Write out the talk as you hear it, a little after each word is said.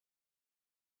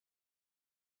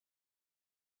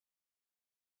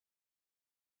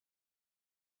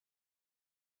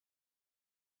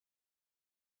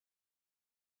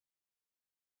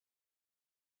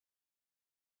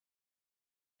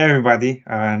Hey everybody,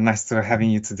 nice to having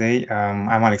you today. I'm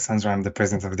Alexandru, I'm the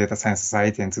president of Data Science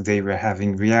Society, and today we're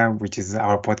having Ria, which is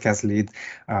our podcast lead.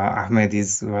 Ahmed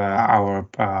is our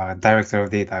director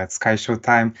of data at Sky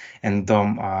Showtime, and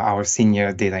Dom, our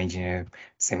senior data engineer,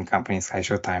 same company, Sky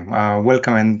Showtime.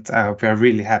 Welcome, and we are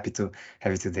really happy to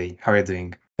have you today. How are you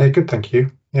doing? Hey, good, thank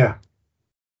you. Yeah,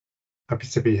 happy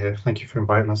to be here. Thank you for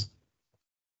inviting us.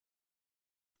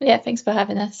 Yeah, thanks for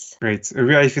having us. Great.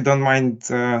 Ria, if you don't mind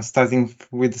starting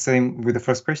with the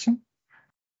first question.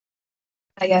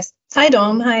 Yes. Hi,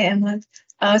 Dom. Hi, Ahmed.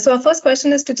 So our first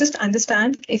question is to just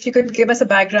understand if you could give us a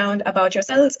background about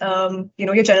yourselves,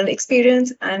 your general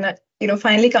experience, and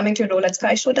finally coming to your role at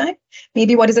Sky Showtime.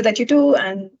 Maybe what is it that you do,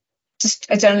 and just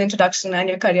a general introduction and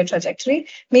your career trajectory.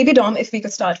 Maybe Dom, if we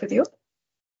could start with you.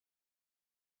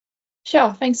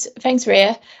 Sure. Thanks,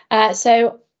 Ria.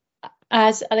 So,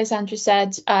 as Alexandru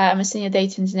said, I'm a senior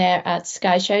data engineer at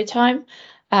Sky Showtime.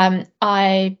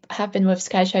 I have been with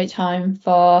Sky Showtime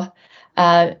for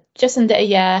just under a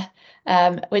year,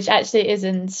 which actually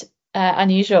isn't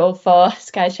unusual for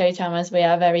Sky Showtime, as we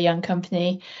are a very young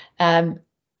company. I'm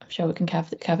sure we can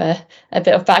cover a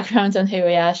bit of background on who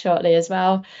we are shortly as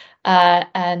well.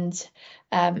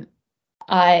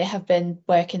 I have been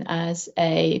working as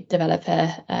a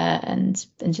developer and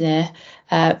engineer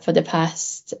for the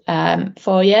past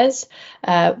 4 years.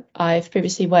 I've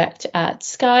previously worked at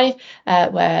Sky,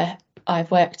 where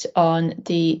I've worked on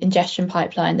the ingestion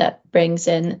pipeline that brings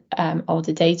in all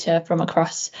the data from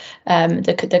across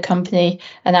the company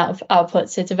and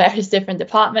outputs it to various different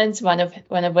departments, one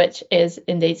of which is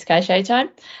indeed Sky Showtime.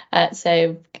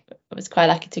 So I was quite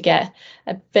lucky to get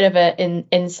a bit of an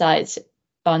insight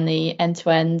on the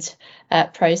end-to-end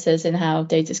process and how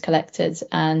data is collected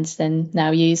and then now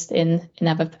used in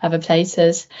other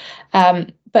places.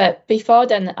 But before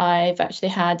then, I've actually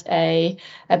had a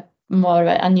more of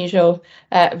an unusual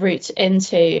route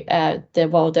into the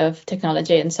world of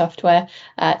technology and software.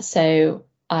 So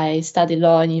I studied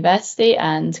law in university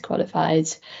and qualified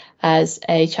as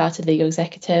a chartered legal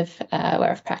executive,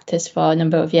 where I've practiced for a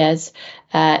number of years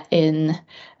in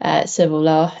civil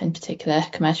law, in particular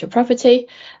commercial property.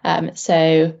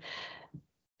 So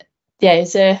yeah,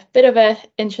 it's a bit of an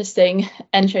interesting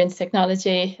entry into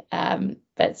technology,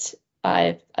 but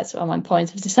I, at one point,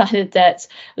 have decided that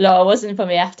law wasn't for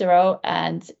me after all,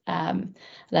 and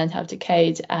learned how to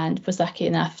code, and was lucky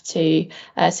enough to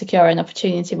secure an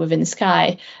opportunity within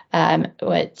Sky,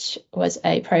 which was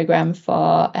a program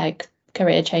for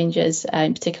career changers,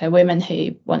 in particular women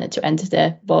who wanted to enter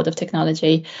the world of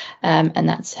technology, and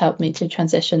that's helped me to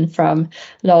transition from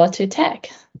law to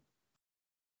tech.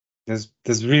 That's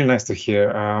really nice to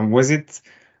hear. Was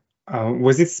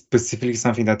it specifically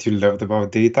something that you loved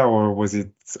about data, or was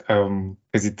it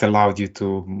has it allowed you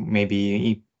to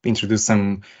maybe introduce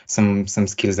some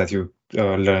skills that you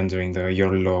learned during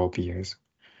your law years?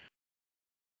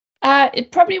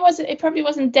 It probably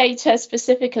wasn't data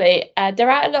specifically.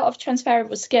 There are a lot of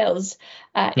transferable skills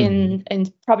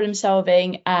in problem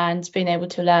solving and being able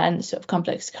to learn sort of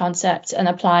complex concepts and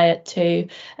apply it to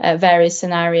various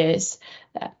scenarios.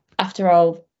 After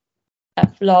all,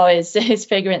 law is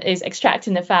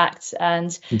extracting the facts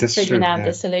and figuring out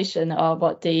the solution or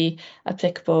what the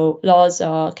applicable laws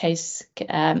or cases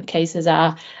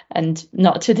are, and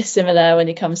not too dissimilar when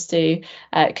it comes to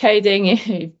coding.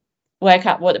 You work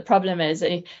out what the problem is.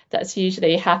 That's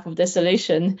usually half of the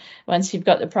solution. Once you've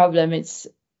got the problem, it's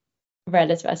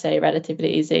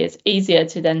relatively easy. It's easier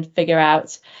to then figure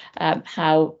out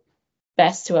how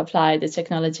best to apply the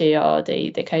technology or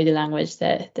the coding language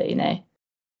that you know.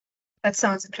 That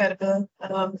sounds incredible.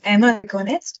 Emma, go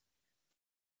next.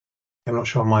 I'm not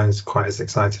sure mine's quite as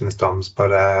exciting as Dom's,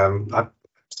 but I've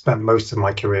spent most of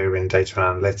my career in data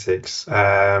and analytics.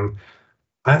 I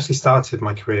actually started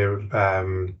my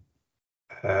career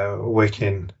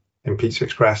working in Pizza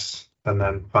Express, and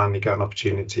then finally got an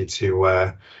opportunity to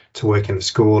work in the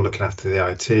school looking after the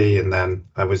IT, and then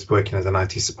I was working as an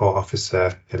IT support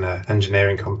officer in an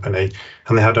engineering company,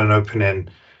 and they had an opening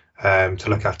to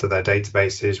look after their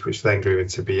databases, which then grew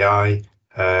into BI,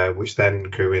 which then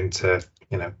grew into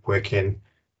working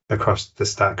across the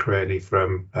stack, really,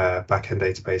 from back-end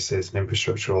databases and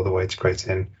infrastructure all the way to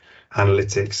creating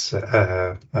analytics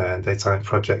and data science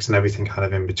projects and everything kind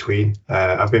of in between.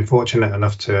 I've been fortunate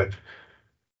enough to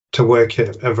work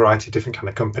at a variety of different kind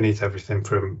of companies, everything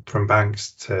from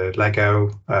banks to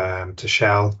Lego to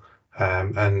Shell,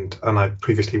 and I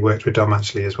previously worked with Dom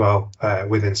actually as well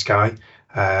within Sky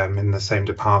in the same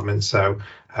department. So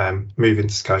moving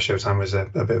to Sky Showtime was a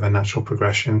bit of a natural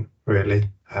progression, really.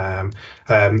 And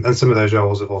some of those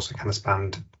roles have also kind of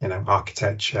spanned,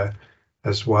 architecture,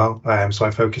 as well. So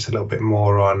I focus a little bit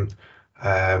more on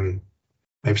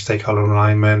maybe stakeholder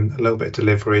alignment, a little bit of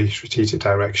delivery, strategic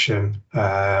direction.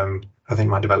 I think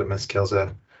my development skills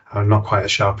are not quite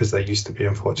as sharp as they used to be,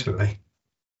 unfortunately.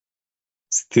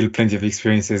 Still plenty of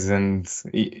experiences, and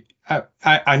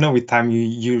I know with time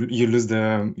you lose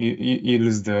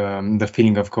the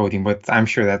feeling of coding, but I'm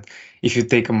sure that if you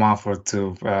take a month or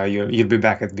two, you'll be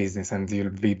back at business and you'll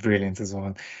be brilliant as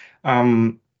well.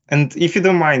 And if you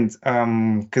don't mind,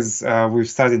 because we've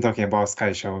started talking about Sky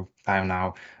Showtime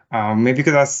now, maybe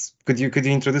could you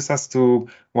introduce us to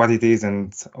what it is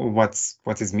and what's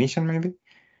its mission, maybe?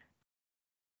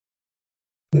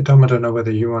 Yeah, Dom, I don't know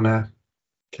whether you want to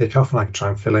kick off and I can try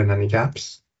and fill in any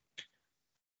gaps.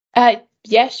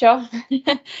 Yeah, sure.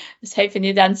 I was hoping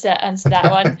you'd answer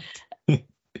that one.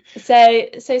 So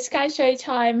Sky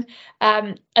Showtime,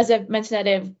 as I mentioned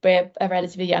earlier, we're a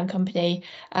relatively young company.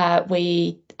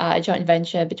 We are a joint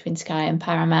venture between Sky and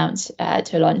Paramount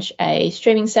to launch a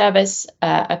streaming service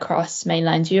across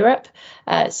mainland Europe.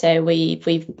 So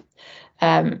we've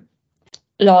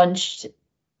launched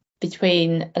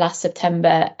between last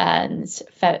September and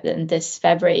this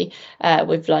February.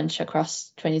 We've launched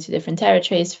across 22 different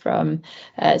territories, from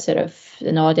sort of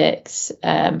the Nordics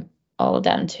all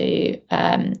down to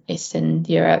Eastern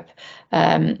Europe,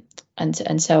 and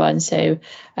so on. So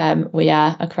we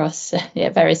are across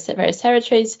various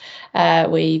territories.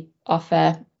 We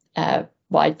offer a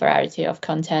wide variety of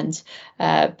content,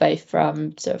 both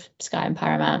from sort of Sky and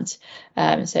Paramount.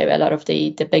 So a lot of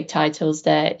the big titles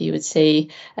that you would see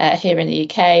here in the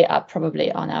UK are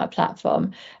probably on our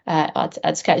platform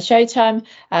at Sky Showtime.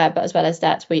 But as well as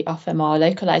that, we offer more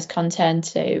localized content.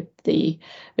 So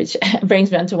which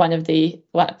brings me on to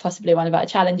possibly one of our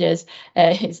challenges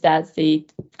is that we've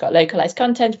got localized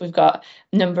content. We've got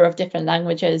a number of different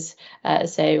languages.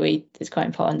 So it's quite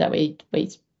important that we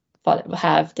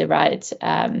have the right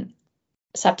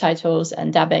subtitles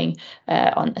and dubbing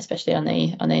especially on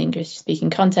the English speaking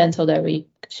content, although we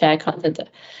share content,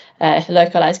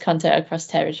 localized content across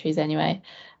territories anyway.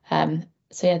 So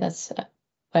yeah, that's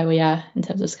where we are in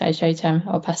terms of Sky Showtime.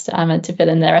 I'll pass to Ahmed to fill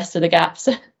in the rest of the gaps.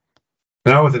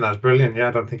 No, I think that's brilliant. Yeah,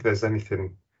 I don't think there's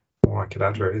anything more I could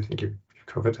add, really. I think you've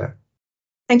covered it.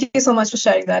 Thank you so much for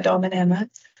sharing that, Dom and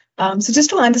Ahmed. So just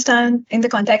to understand, in the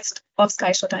context of Sky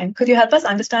Showtime, could you help us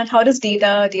understand how does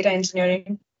data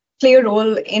engineering play a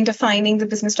role in defining the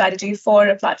business strategy for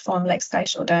a platform like Sky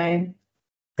Showtime?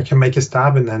 I can make a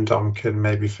stab and then Dom can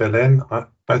maybe fill in. I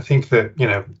think that,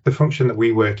 the function that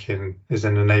we work in is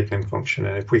an enabling function.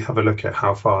 And if we have a look at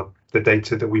how far the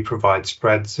data that we provide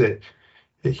spreads, it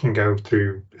can go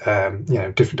through,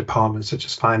 different departments such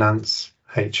as finance,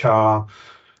 HR,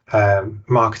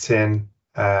 marketing,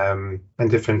 and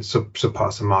different sub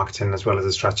parts of marketing, as well as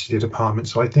the strategy department.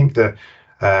 So I think that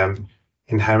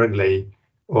inherently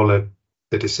all of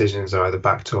the decisions are either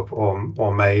backed up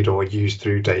or made or used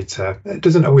through data. It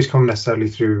doesn't always come necessarily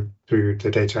through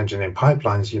the data engineering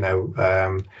pipelines.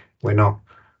 We're not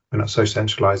so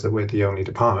centralized that we're the only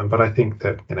department, but I think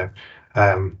that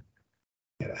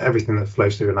everything that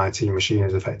flows through an IT machine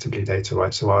is effectively data,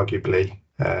 right? So arguably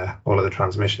all of the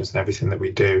transmissions and everything that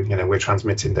we do, we're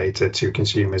transmitting data to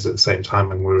consumers at the same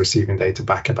time, and we're receiving data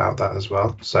back about that as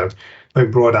well. So very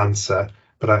broad answer,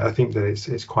 but I think that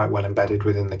it's quite well embedded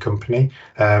within the company.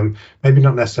 Maybe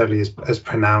not necessarily as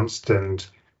pronounced,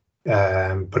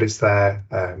 but it's there.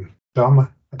 Dom,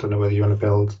 I don't know whether you want to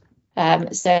build.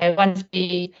 So one of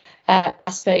the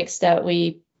aspects that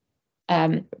we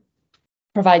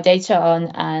provide data on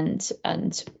and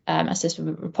assist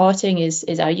with reporting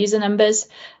is our user numbers.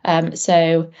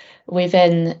 So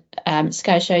within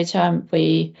Sky Showtime,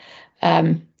 we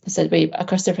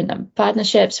across different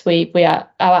partnerships, our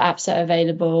apps are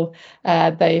available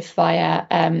both via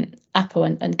Apple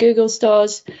and Google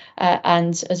stores,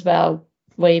 and as well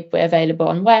we're available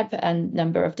on web and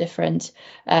number of different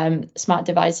smart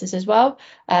devices as well.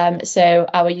 So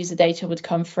our user data would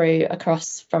come through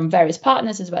from various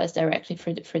partners as well as directly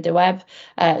through the web.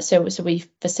 So we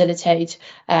facilitate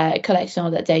collecting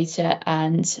all that data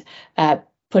and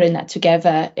putting that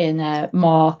together in a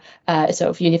more sort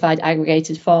of unified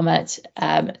aggregated format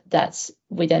that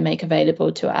we then make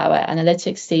available to our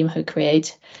analytics team, who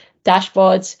create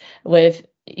dashboards with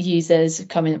users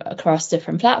coming across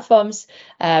different platforms,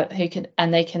 the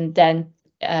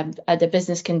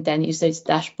business can then use those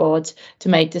dashboards to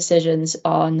make decisions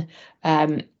on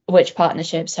which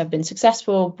partnerships have been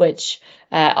successful, which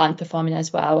aren't performing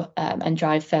as well, and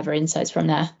drive further insights from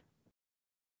there.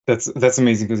 That's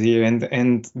amazing to hear,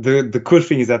 and the cool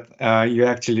thing is that you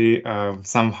actually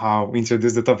somehow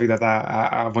introduced the topic that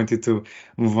I wanted to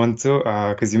move on to,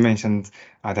 because you mentioned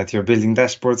that you're building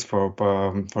dashboards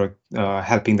for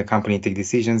helping the company take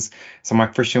decisions. So my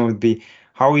question would be,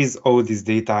 how is all this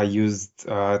data used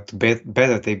to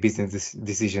better take business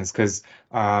decisions? Because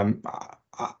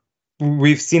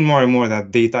we've seen more and more that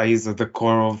data is at the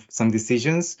core of some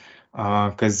decisions,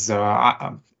 because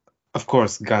of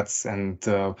course, guts and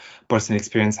personal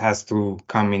experience has to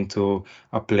come into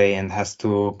a play and has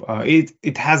to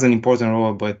it has an important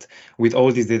role. But with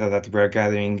all this data that we're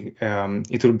gathering,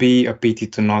 it will be a pity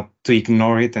to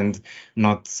ignore it and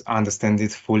not understand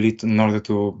it fully in order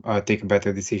to take a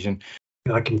better decision.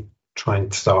 I can try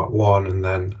and start one, and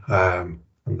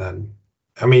then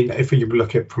I mean, if you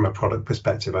look at from a product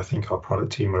perspective, I think our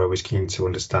product team are always keen to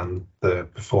understand the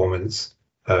performance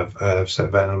of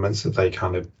certain elements that they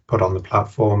kind of put on the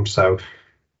platform. So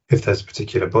if there's a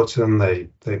particular button, they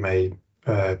may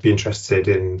be interested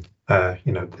in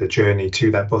the journey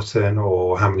to that button,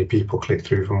 or how many people click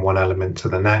through from one element to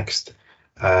the next,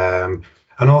 and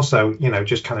also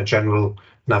just kind of general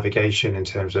navigation in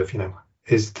terms of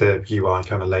is the UI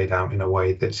kind of laid out in a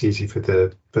way that's easy for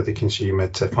the consumer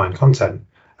to find content.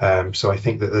 So I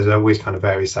think that there's always kind of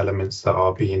various elements that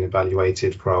are being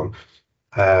evaluated from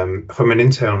an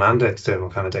internal and external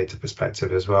kind of data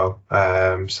perspective as well.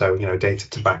 So data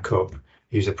to back up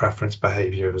user preference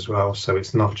behavior as well. So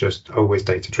it's not just always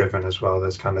data driven as well.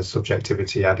 There's kind of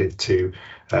subjectivity added to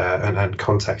and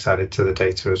context added to the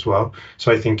data as well.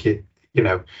 So I think it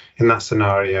in that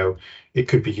scenario, it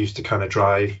could be used to kind of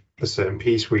drive a certain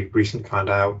piece. We recently found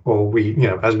out, or we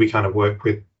as we kind of work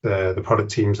with the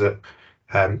product teams, that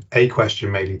a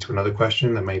question may lead to another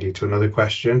question, that may lead to another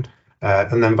question.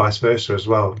 And then vice versa as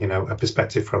well. A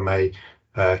perspective from a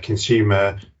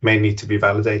consumer may need to be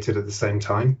validated at the same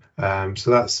time. So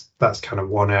that's kind of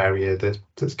one area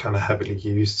that's kind of heavily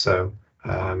used. So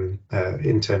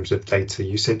in terms of data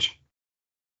usage.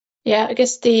 Yeah, I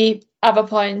guess the other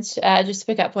point, just to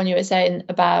pick up on you were saying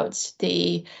about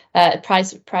the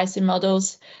pricing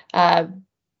models.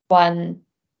 One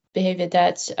behavior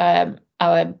that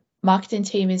our marketing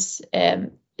team is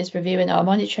reviewing or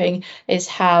monitoring is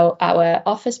how our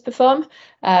offers perform.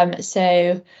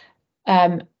 So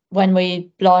when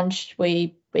we launched,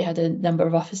 we had a number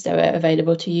of offers that were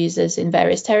available to users in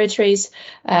various territories.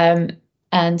 And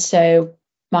so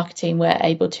marketing were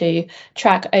able to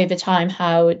track over time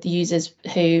how the users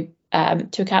who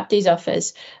took up these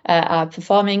offers are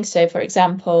performing. So for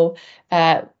example,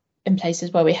 in places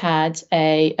where we had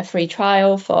a free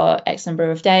trial for X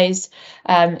number of days,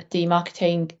 the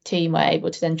marketing team were able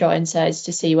to then draw insights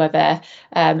to see whether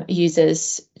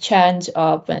users churned,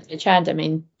 or when they churned, I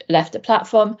mean left the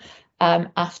platform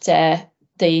after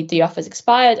the offers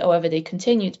expired, or whether they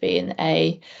continued being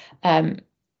a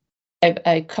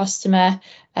customer.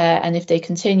 And if they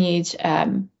continued,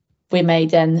 we may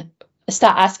then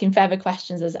start asking further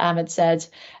questions, as Ahmed said.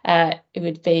 It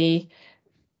would be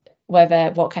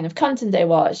what kind of content they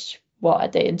watch, what are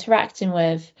they interacting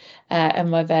with,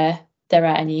 and whether there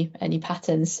are any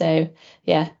patterns. So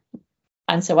yeah,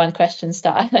 answer one question,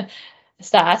 start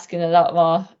asking a lot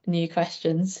more new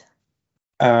questions.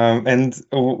 And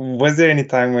was there any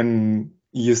time when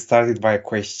you started by a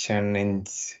question and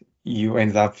you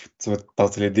ended up to a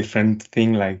totally different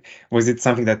thing? Like, was it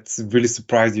something that really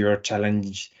surprised you or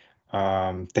challenged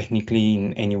technically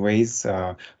in any ways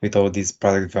with all this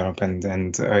product development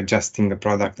and adjusting the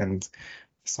product and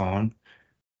so on?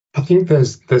 I think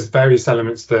there's various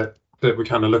elements that we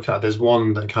kind of look at. There's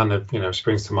one that kind of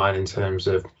springs to mind in terms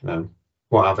of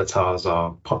what avatars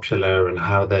are popular and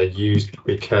how they're used,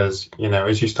 because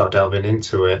as you start delving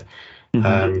into it,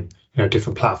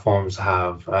 different platforms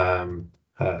have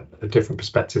different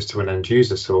perspectives to an end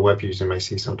user. So a web user may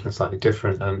see something slightly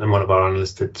different. And one of our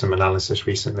analysts did some analysis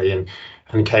recently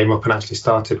and came up and actually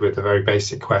started with a very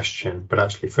basic question, but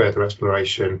actually further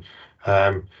exploration,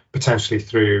 potentially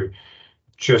through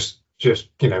just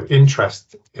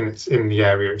interest in the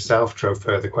area itself, drove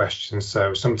further questions.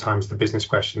 So sometimes the business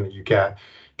question that you get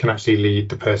can actually lead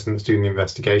the person that's doing the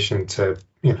investigation to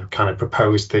kind of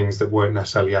propose things that weren't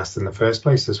necessarily asked in the first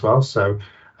place as well. So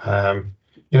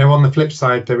on the flip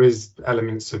side, there is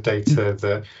elements of data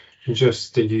that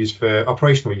just are used for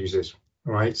operational users,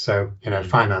 right? So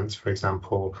finance, for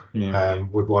example,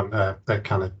 would want a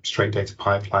kind of straight data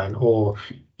pipeline, or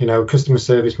customer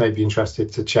service may be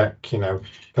interested to check, can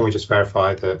we just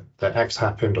verify that X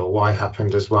happened or Y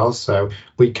happened as well. So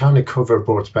we kind of cover a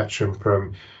broad spectrum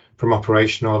from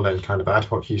operational and kind of ad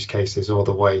hoc use cases all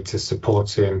the way to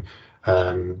supporting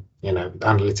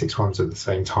analytics ones at the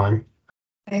same time.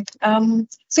 Right.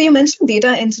 So you mentioned data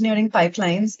engineering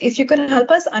pipelines. If you could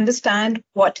help us understand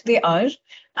what they are,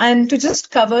 and to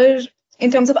just cover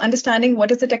in terms of understanding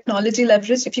what is the technology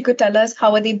leverage, if you could tell us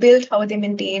how are they built, how are they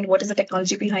maintained, what is the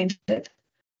technology behind it?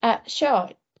 Sure,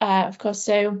 of course.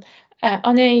 So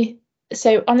on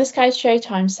the Sky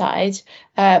Showtime side,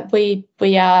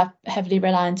 we are heavily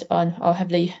reliant on, or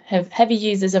heavy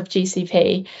users of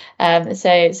GCP.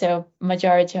 So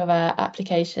majority of our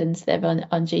applications live on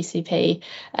GCP.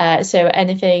 So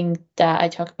anything that I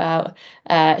talk about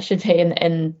should be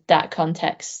in that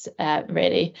context,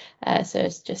 really. So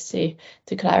it's just to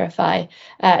clarify.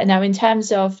 Now, in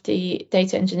terms of the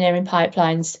data engineering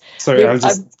pipelines, Sorry,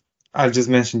 I'll just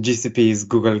mention GCP is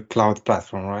Google Cloud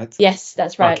Platform, right? Yes,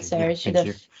 that's right. Okay, So yeah, I thank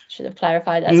you. should have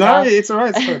clarified as No, well. it's all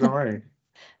right. It's fine, don't worry.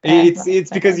 It's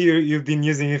because you've been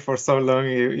using it for so long,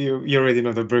 you already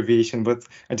know the abbreviation, but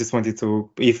I just wanted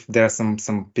to, if there are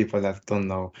some people that don't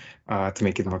know, to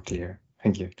make it more clear.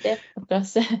 Thank you. Yeah, of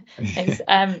course. Thanks.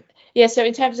 Yeah, so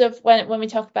in terms of when we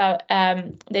talk about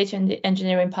data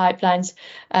engineering pipelines,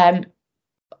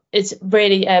 it's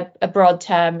really a broad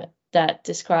term that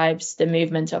describes the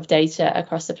movement of data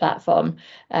across the platform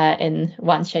in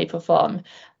one shape or form.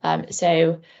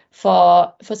 So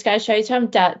for Sky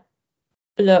Showtime, that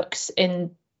looks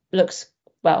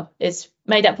well, it's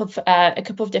made up of a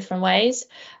couple of different ways.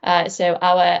 So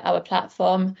our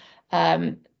platform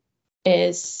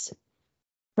is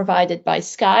provided by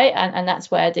Sky, and that's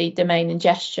where the main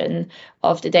ingestion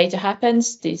of the data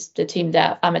happens. The team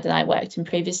that Ahmed and I worked in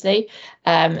previously.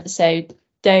 So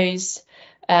those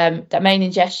the main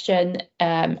ingestion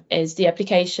is the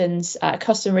applications,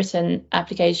 custom written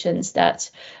applications that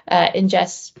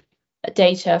ingest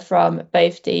data from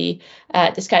both the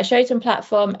Sky Showtime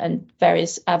platform and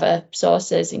various other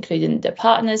sources, including the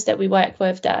partners that we work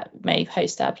with that may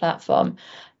host our platform,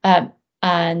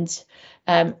 and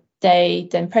they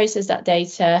then process that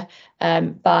data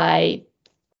by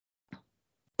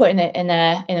putting it in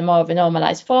a more of a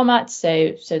normalized format,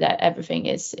 so that everything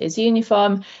is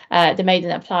uniform. They may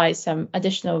then apply some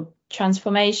additional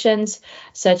transformations,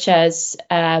 such as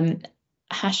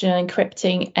hashing and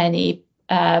encrypting any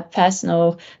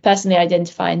personally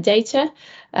identifying data,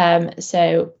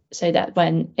 so that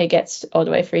when it gets all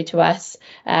the way through to us,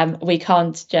 we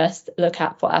can't just look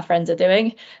at what our friends are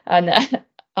doing and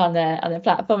on the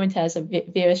platform in terms of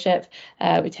viewership.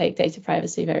 We take data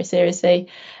privacy very seriously,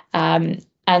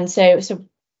 and so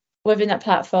within that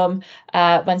platform,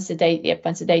 once the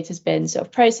data has been sort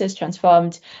of processed,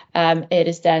 transformed, it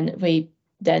is then we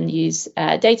then use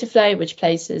data flow, which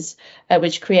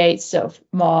creates sort of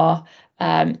more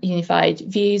unified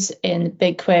views in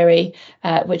BigQuery,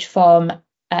 which form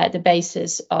the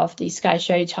basis of the Sky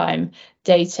Showtime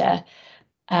data.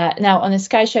 Now, on the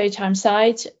Sky Showtime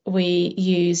side, we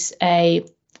use a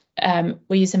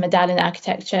medallion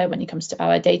architecture when it comes to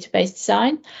our database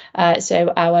design.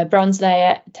 So our bronze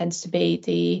layer tends to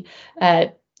be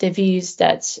the views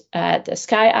that the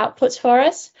Sky outputs for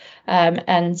us,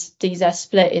 and these are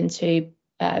split into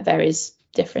various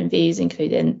different views,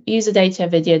 including user data,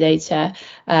 video data,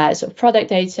 sort of product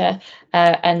data,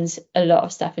 and a lot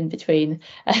of stuff in between.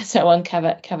 So I won't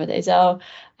cover those all.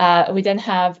 We then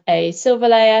have a silver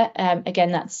layer.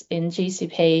 Again, that's in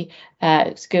GCP,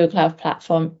 Google Cloud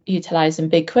Platform, utilizing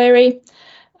BigQuery.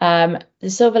 The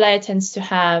silver layer tends to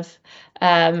have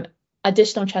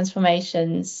additional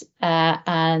transformations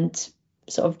and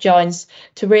sort of joins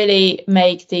to really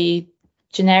make the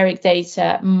generic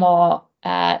data more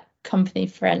company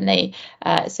friendly,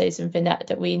 so something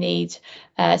that we need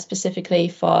specifically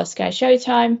for Sky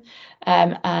Showtime,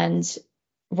 and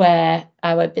where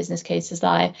our business cases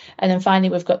lie. And then finally,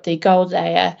 we've got the gold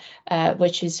layer,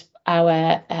 which is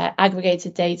our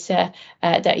aggregated data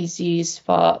that is used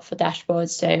for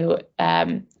dashboards.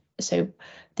 So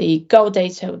the gold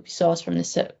data will be sourced from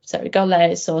the gold layer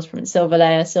is sourced from the silver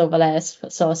layer is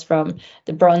sourced from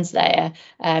the bronze layer.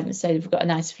 So we've got a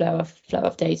nice flow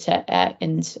of data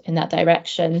in that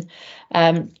direction.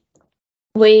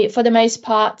 For the most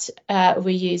part,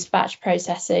 we use batch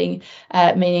processing,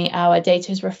 meaning our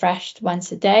data is refreshed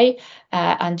once a day,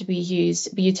 and we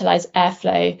utilize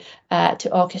Airflow to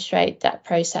orchestrate that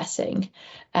processing.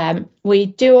 We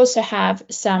do also have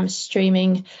some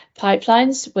streaming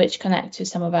pipelines which connect to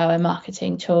some of our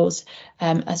marketing tools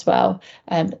as well,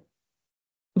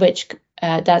 which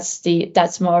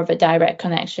that's more of a direct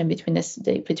connection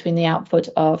between the output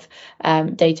of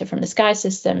data from the Sky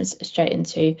systems straight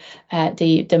into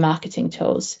the marketing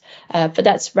tools. But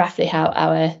that's roughly how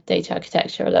our data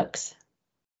architecture looks.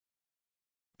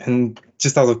 And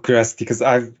just out of curiosity, because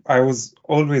I was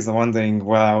always wondering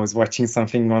while I was watching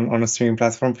something on a streaming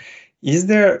platform, is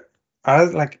there are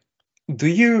like do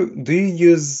you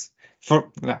use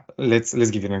for let's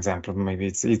give you an example. Maybe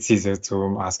it's easier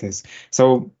to ask this.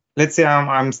 So let's say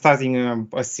I'm starting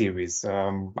a series.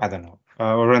 I don't know,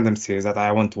 a random series that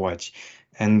I want to watch,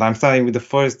 and I'm starting with the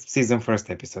first season, first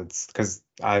episodes because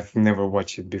I've never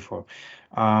watched it before.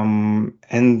 And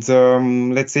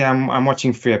let's say I'm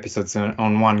watching 3 episodes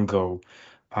on one go,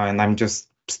 and I'm just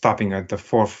stopping at the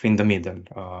fourth in the middle.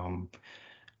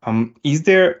 Is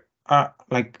there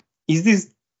like is this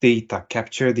data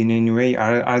captured in any way?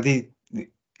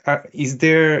 Is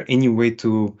there any way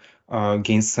to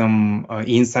gain some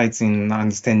insights in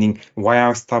understanding why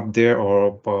I've stopped there,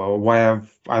 or why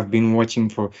I've been watching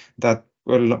for that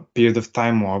period of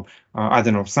time, or I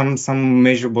don't know, some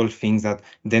measurable things that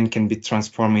then can be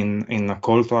transformed in a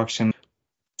call to action,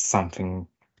 something.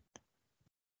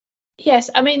 Yes,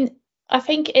 I mean, I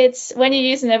think it's when you're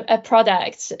using a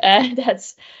product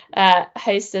that's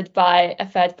hosted by a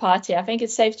third party, I think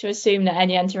it's safe to assume that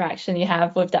any interaction you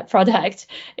have with that product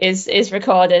is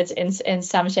recorded in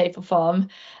some shape or form.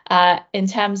 In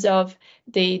terms of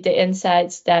the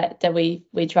insights that we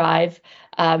drive,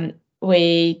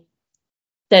 we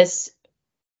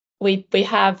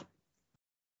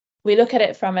look at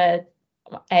it from a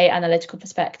analytical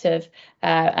perspective,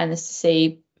 and to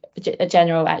see a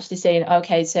general actually saying,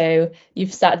 okay, so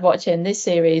you've started watching this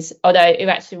series, although it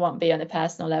actually won't be on a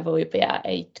personal level, it'd be at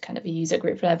a kind of a user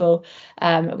group level.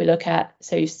 We look at,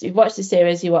 so you've watched the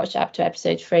series, you watched up to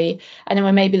episode 3, and then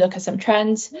we maybe look at some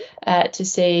trends to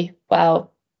see,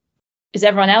 well, is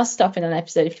everyone else stopping on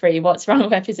episode 3? What's wrong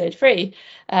with episode 3?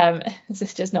 Is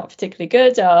this just not particularly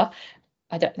good, or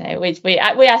I don't know. We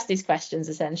ask these questions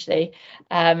essentially.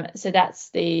 So that's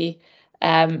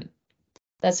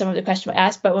some of the question we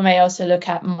ask, but we may also look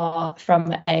at more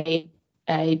from a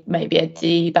maybe a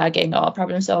debugging or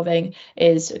problem solving.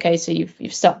 Is okay, so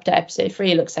you've stopped at episode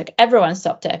 3. It looks like everyone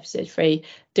stopped at episode 3.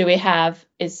 Do we have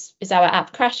is our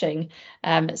app crashing?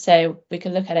 So we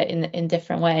can look at it in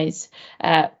different ways.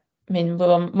 I mean,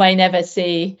 we may never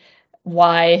see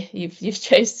why you've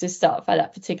chose to stop at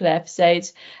that particular episode,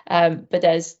 but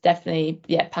there's definitely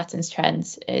patterns,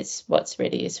 trends is what's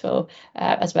really useful,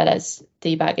 as well as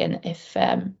debugging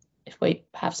if we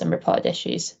have some reported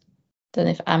issues. Don't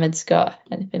know if Ahmed's got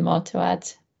anything more to add.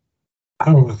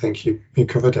 I think you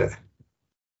covered it.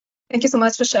 Thank you so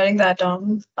much for sharing that,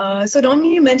 Dom. So Dom,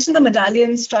 you mentioned the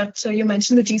medallion structure. You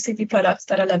mentioned the GCP products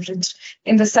that are leveraged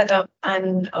in the setup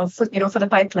and for the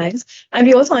pipelines. And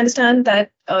we also understand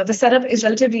that the setup is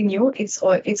relatively new. It's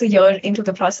a year into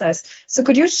the process. So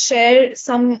could you share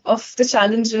some of the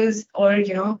challenges,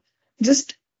 or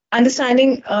just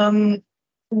understanding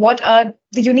what are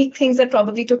the unique things that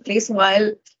probably took place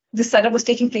while the setup was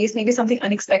taking place? Maybe something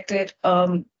unexpected.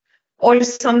 Or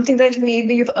something that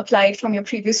maybe you've applied from your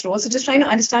previous role. So just trying to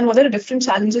understand what are the different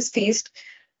challenges faced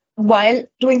while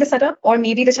doing the setup, or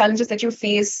maybe the challenges that you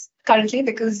face currently,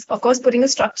 because of course, putting a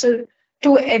structure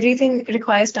to everything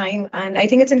requires time. And I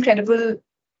think it's incredible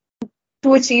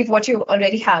to achieve what you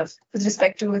already have with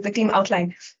respect to the team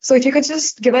outline. So if you could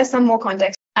just give us some more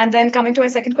context. And then coming to my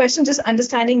second question, just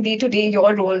understanding day-to-day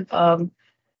your role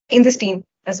in this team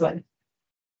as well.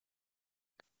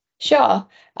 Sure.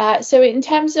 So in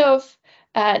terms of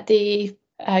the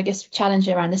challenge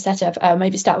around the setup,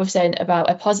 maybe start with saying about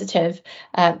a positive,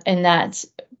 in that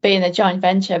being a joint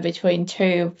venture between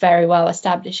 2 very well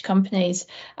established companies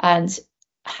and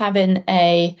having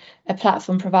a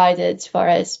platform provided for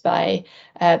us by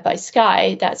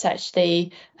Sky, that's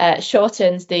actually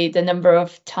shortens the number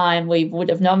of time we would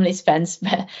have normally spent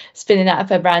spinning up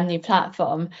a brand new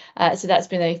platform. So that's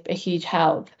been a huge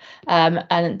help. But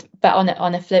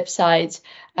on the flip side,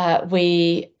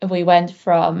 we went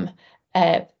from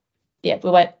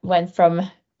went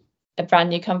from a brand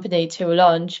new company to a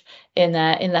launch in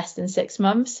less than 6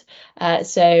 months.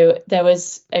 So there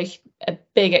was a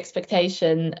big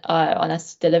expectation on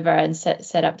us to deliver and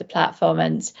set up the platform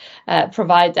and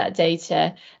provide that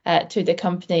data to the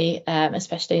company,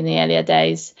 especially in the earlier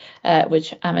days,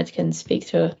 which Ahmed can speak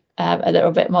to a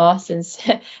little bit more, since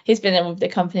he's been with the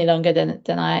company longer than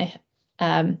I.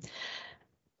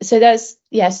 So that's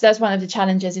one of the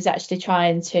challenges, is actually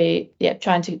trying to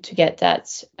get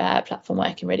that platform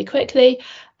working really quickly.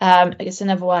 I guess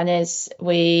another one is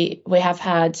we have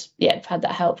had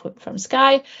that help from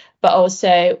Sky, but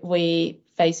also we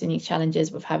face unique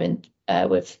challenges with having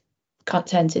with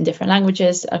content in different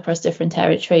languages across different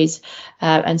territories,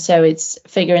 and so it's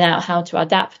figuring out how to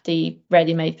adapt the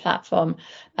ready-made platform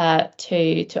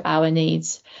to our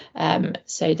needs,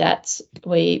 so that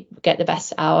we get the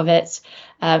best out of it.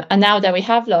 And now that we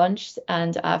have launched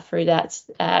and are through that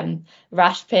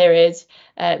rash period,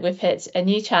 we've hit a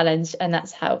new challenge, and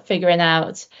that's how figuring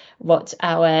out what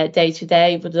our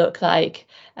day-to-day would look like,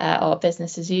 or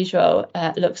business as usual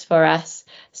looks for us.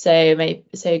 So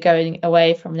going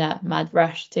away from that mad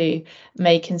rush to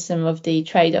making some of the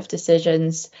trade-off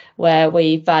decisions where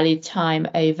we value time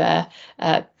over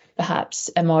perhaps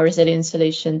a more resilient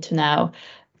solution, to now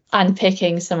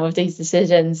unpicking some of these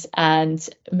decisions and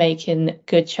making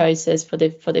good choices for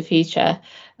the future.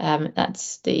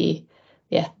 That's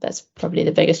probably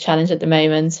the biggest challenge at the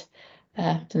moment.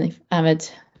 I don't know if Ahmed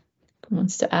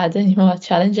wants to add any more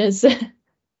challenges.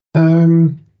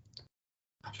 I'm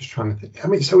just trying to think. I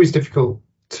mean, it's always difficult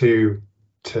to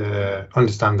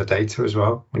understand the data as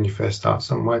well when you first start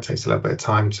somewhere. It takes a little bit of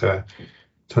time to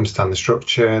understand the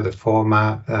structure, the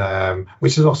format,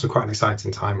 which is also quite an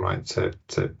exciting time, right? To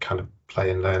kind of play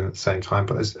and learn at the same time.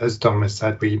 But as Dom has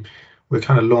said, we're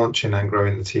kind of launching and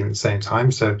growing the team at the same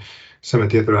time. So some of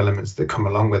the other elements that come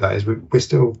along with that is we're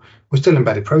still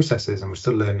embedded processes, and we're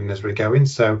still learning as we're going.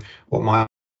 So what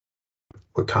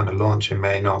we're kind of launching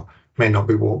may not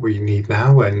be what we need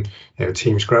now, and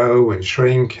teams grow and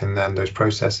shrink, and then those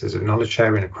processes of knowledge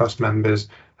sharing across members.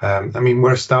 I mean,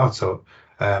 we're a startup,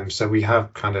 so we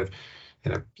have kind of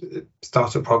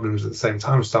startup problems at the same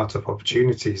time, startup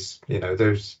opportunities.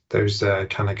 Those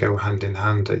kind of go hand in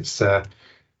hand. It's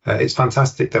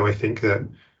fantastic though. I think that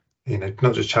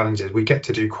not just challenges, we get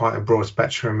to do quite a broad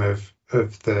spectrum of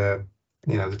the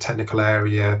the technical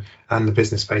area and the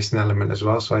business facing element as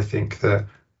well. So I think that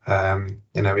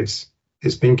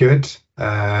it's been good,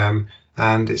 and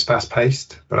it's fast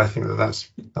paced, but I think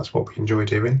that's what we enjoy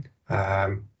doing,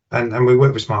 and we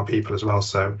work with smart people as well,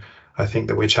 so I think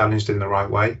that we're challenged in the right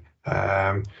way,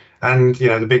 and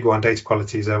the big one, data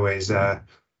quality, is always at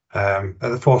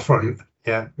the forefront.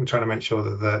 I'm trying to make sure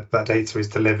that data is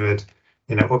delivered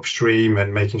upstream,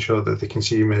 and making sure that the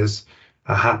consumers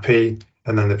are happy,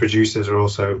 and then the producers are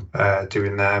also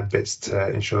doing their bits to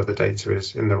ensure the data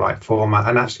is in the right format,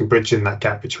 and actually bridging that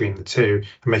gap between the two,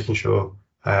 and making sure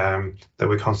that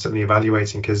we're constantly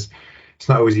evaluating, because it's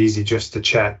not always easy just to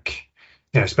check,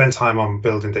 spend time on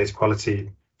building data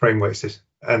quality frameworks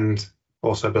and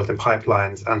also building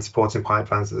pipelines and supporting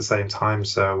pipelines at the same time.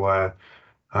 So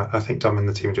I think Dom and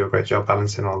the team do a great job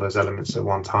balancing all those elements at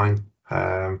one time.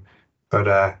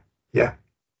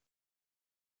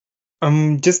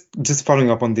 Just following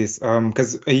up on this,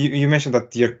 because you mentioned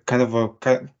that you're kind of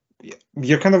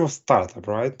a startup,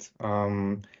 right?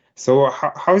 So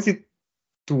how is it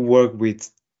to work with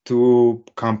two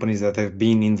companies that have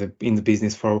been in the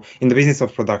business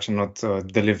of production, not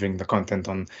delivering the content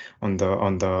on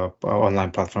the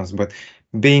online platforms, but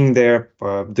being there,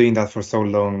 doing that for so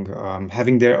long,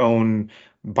 having their own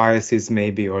biases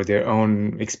maybe, or their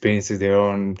own experiences, their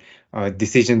own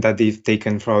decision that they've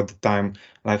taken throughout the time.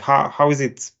 Like how is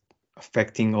it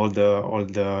affecting all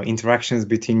the interactions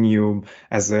between you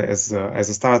as a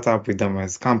startup, with them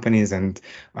as companies, and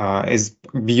as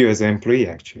you as an employee,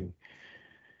 actually?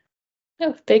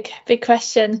 Oh, big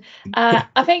question.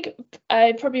 I think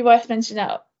probably worth mentioning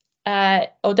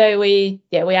that although we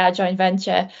are a joint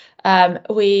venture,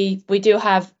 we do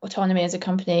have autonomy as a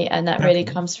company, and that really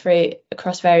comes through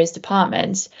across various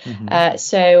departments.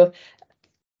 So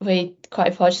we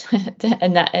quite fortunate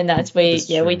in that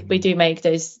we do make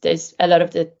those a lot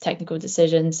of the technical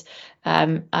decisions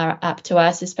are up to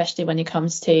us, especially when it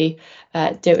comes to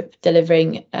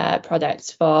delivering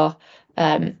products for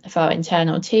our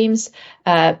internal teams.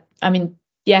 I mean,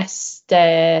 yes,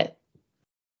 there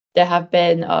have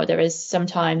been, or there is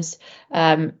sometimes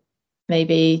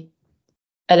maybe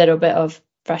a little bit of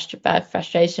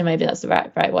frustration, maybe that's the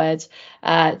right word,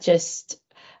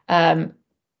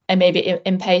 and maybe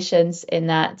impatience in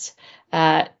that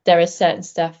there is certain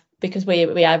stuff, because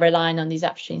we are relying on these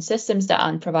upstream systems that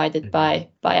aren't provided by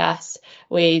us.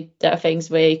 There are things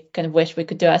we kind of wish we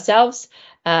could do ourselves,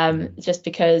 just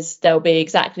because they'll be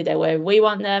exactly the way we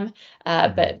want them.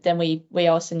 But then we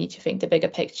also need to think the bigger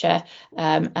picture,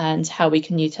 and how we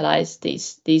can utilize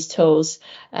these tools,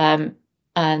 and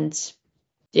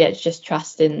just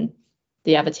trust in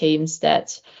the other teams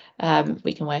that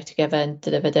we can work together and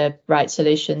deliver the right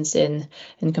solutions in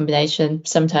combination.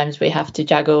 Sometimes we have to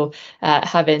juggle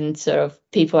having sort of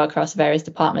people across various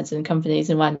departments and companies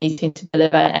in one meeting to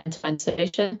deliver an end-to-end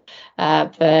solution.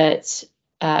 But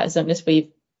as long as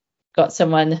we've got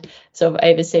someone sort of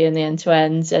overseeing the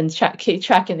end-to-end and keep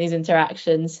tracking these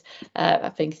interactions, I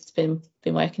think it's been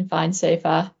working fine so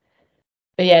far.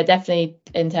 But yeah, definitely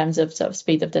in terms of sort of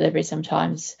speed of delivery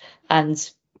sometimes, and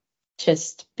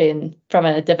just been from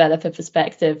a developer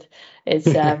perspective, it's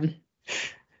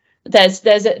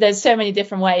there's so many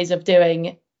different ways of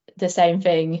doing the same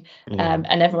thing,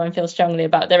 and everyone feels strongly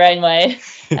about their own way,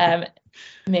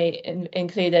 me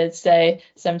included. So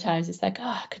sometimes it's like,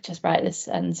 I could just write this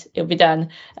and it'll be done,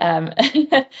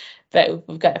 but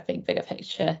we've got to think bigger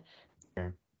picture.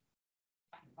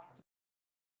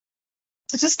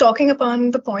 So just talking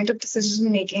upon the point of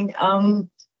decision making,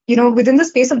 within the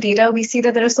space of data, we see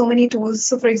that there are so many tools.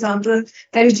 So for example,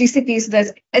 there is GCP, so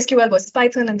there's SQL versus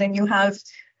Python, and then you have,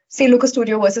 say, Looker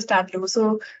Studio versus Tableau.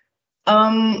 So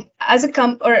as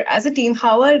a team,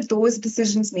 how are those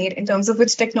decisions made in terms of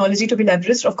which technology to be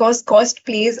leveraged? Of course, cost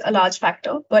plays a large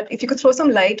factor, but if you could throw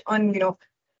some light on,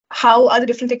 how are the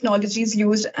different technologies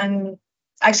used and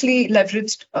actually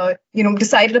leveraged,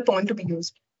 decided upon to be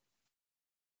used?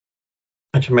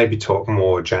 I can maybe talk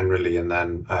more generally, and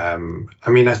then,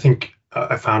 I think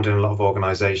I found in a lot of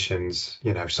organizations,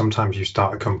 sometimes you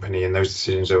start a company and those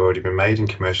decisions have already been made and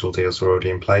commercial deals are already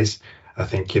in place. I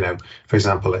think, for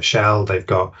example, at Shell, they've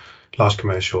got large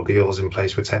commercial deals in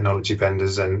place with technology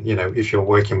vendors. And, if you're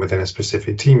working within a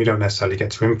specific team, you don't necessarily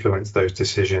get to influence those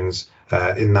decisions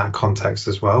in that context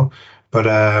as well. But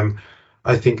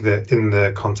I think that in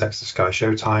the context of Sky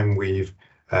Showtime, we've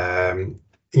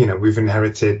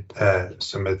inherited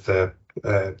some of the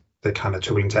kind of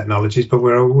tooling technologies, but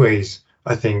we're always,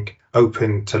 I think,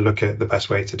 open to look at the best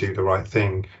way to do the right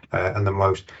thing and the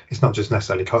most. It's not just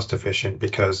necessarily cost efficient,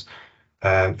 because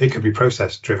it could be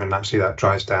process driven. Actually, that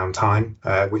drives down time,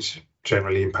 which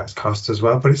generally impacts costs as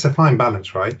well. But it's a fine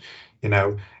balance, right?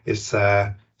 It's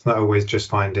not always just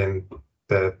finding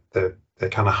the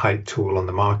kind of hype tool on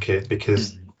the market,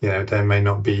 because there may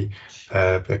not be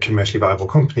a commercially viable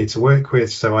company to work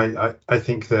with. So I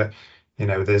think that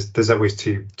there's always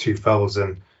two folds,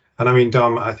 and I mean,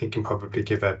 Dom, I think, can probably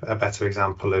give a better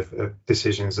example of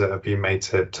decisions that have been made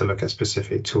to look at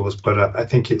specific tools. But I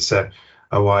think it's a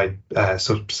wide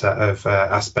subset of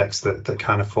aspects that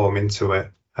kind of form into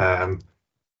it.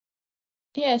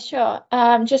 Yeah, sure.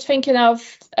 Just thinking of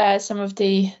some of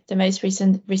the most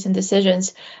recent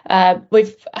decisions,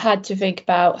 we've had to think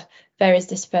about various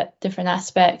different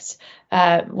aspects,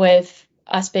 with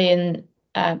us being,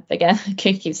 again, I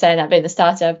keep saying that, being a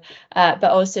startup, but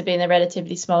also being a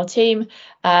relatively small team.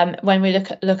 When we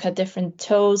look at different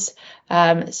tools,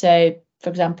 so for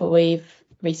example, we've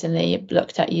recently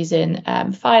looked at using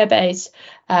Firebase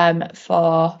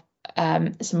for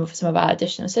some of our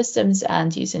additional systems,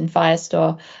 and using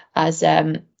Firestore as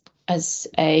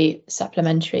a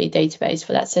supplementary database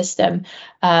for that system.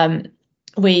 When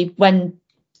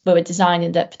we were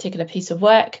designing that particular piece of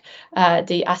work,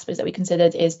 the aspects that we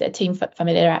considered is the team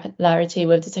familiarity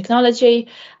with the technology,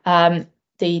 the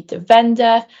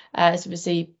vendor, so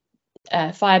obviously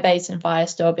Firebase and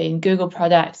Firestore being Google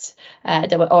products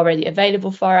that were already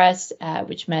available for us,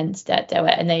 which meant that they were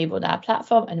enabled on our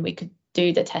platform and we could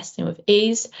do the testing with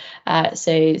ease.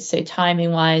 So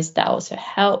timing wise, that also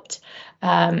helped.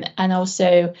 And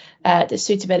also the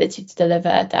suitability to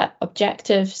deliver that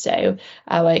objective. So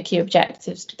our key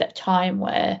objectives at that time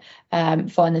were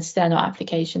for an external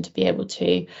application to be able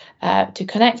to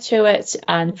connect to it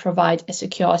and provide a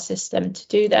secure system to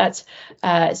do that.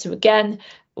 So again,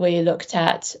 we looked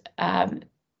at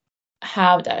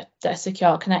how that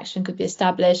secure connection could be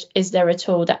established. Is there a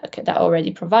tool that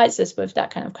already provides us with that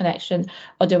kind of connection,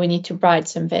 or do we need to write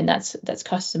something that's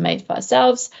custom made for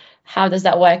ourselves? How does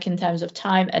that work in terms of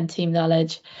time and team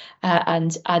knowledge,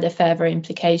 and other further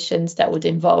implications that would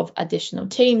involve additional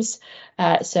teams?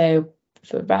 So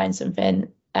if we're writing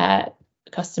something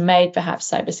custom made, perhaps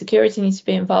cybersecurity needs to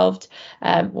be involved.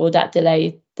 Will that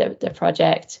delay the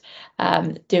project?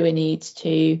 Do we need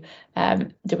to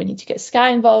get Sky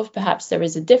involved? Perhaps there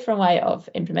is a different way of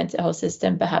implementing the whole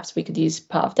system. Perhaps we could use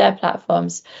part of their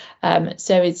platforms.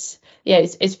 So it's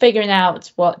figuring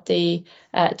out what the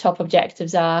top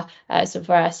objectives are. So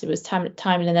for us, it was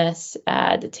timeliness,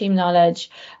 the team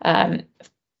knowledge,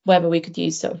 whether we could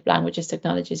use sort of languages,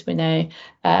 technologies we know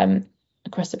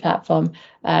across the platform.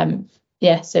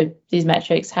 So these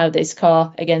metrics, how they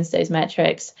score against those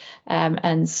metrics, and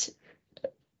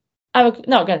I'm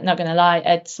not going to lie,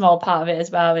 a small part of it as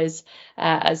well is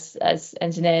as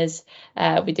engineers,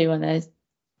 we do want to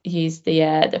use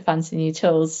the fancy new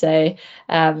tools. So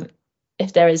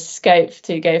if there is scope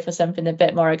to go for something a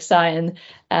bit more exciting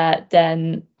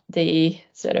than the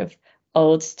sort of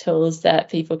old tools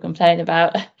that people complain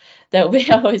about, there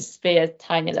will always be a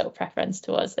tiny little preference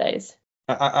towards those.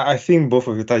 I think both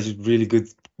of you touched really good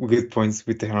good points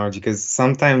with technology, because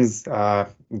sometimes there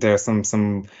are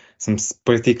some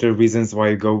particular reasons why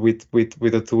you go with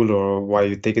a tool or why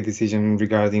you take a decision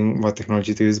regarding what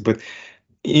technology to use. But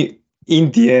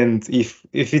in the end, if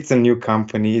it's a new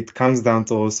company, it comes down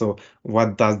to also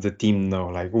what does the team know,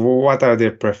 like what are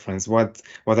their preference, what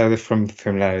are the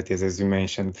familiarities, as you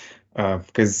mentioned,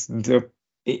 because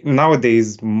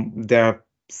nowadays there are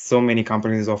so many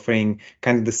companies offering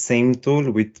kind of the same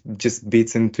tool with just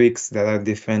bits and tweaks that are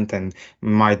different and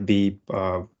might be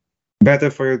better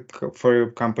for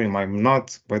your company, might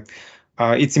not. But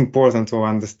it's important to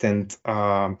understand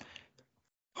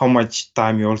how much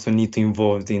time you also need to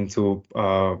involve into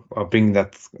bring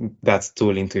that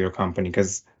tool into your company,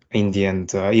 because in the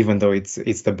end, even though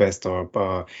it's the best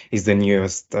or is the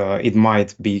newest, it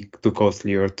might be too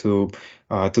costly or too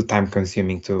time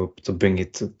consuming to bring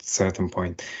it to a certain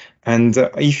point. And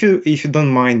if you don't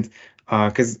mind,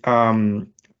 because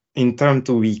in term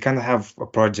two, we kind of have a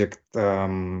project.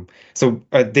 So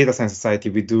at Data Science Society,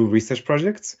 we do research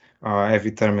projects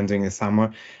every term and during the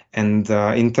summer. And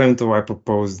in term two, I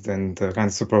proposed and kind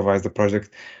of supervised the project,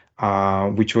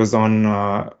 which was on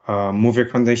movie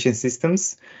recommendation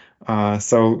systems.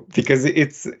 So because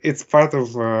it's part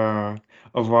of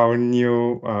our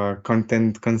new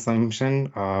content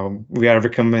consumption, we are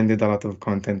recommended a lot of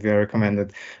content. We are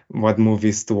recommended what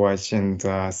movies to watch and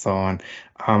so on.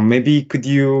 Maybe could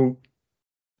you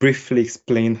briefly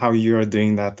explain how you are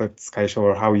doing that at SkyShow,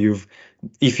 or how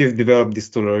if you've developed this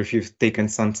tool, or if you've taken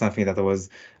something that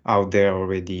was out there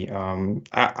already?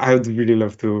 I would really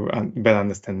love to better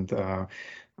understand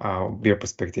your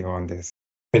perspective on this.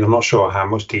 I mean, I'm not sure how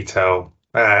much detail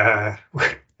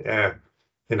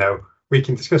we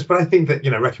can discuss, but I think that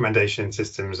recommendation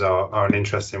systems are an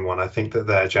interesting one. I think that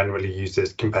they're generally used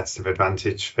as competitive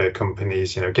advantage for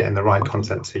companies. Getting the right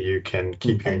content so you can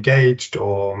keep you engaged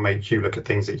or make you look at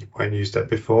things that you weren't used at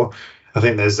before. I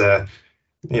think there's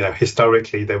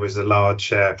historically there was a large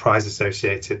prize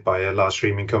associated by a large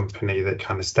streaming company that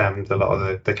kind of stemmed a lot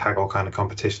of the Kaggle kind of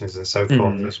competitions and so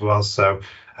forth as well. So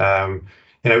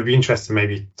it'd be interesting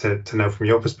maybe to know from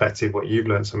your perspective what you've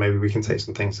learned, so maybe we can take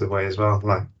some things away as well.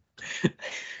 Like,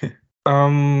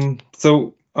 I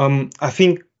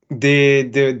think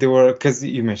they were, because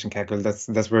you mentioned Kaggle,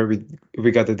 that's where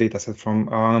we got the data set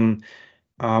from,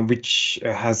 which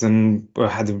had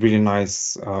a really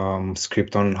nice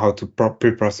script on how to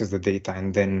pre-process the data,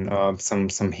 and then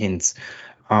some hints.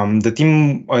 The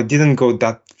team didn't go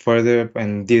that further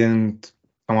and didn't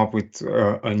come up with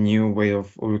a new way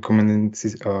of recommending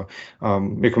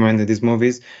these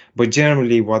movies. But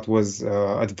generally, what was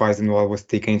advised and what was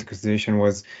taken into consideration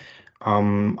was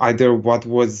either what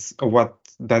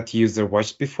that user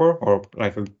watched before, or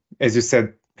like as you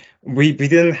said, we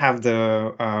didn't have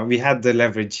we had the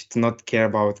leverage to not care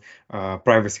about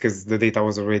privacy because the data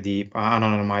was already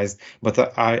anonymized.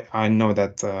 But I know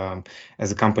that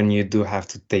as a company you do have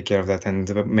to take care of that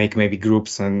and make maybe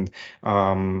groups and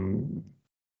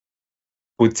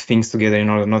put things together in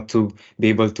order not to be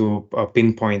able to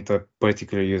pinpoint a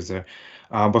particular user.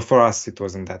 But for us, it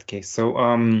wasn't that case. So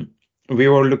we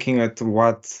were looking at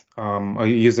what a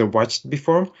user watched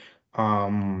before.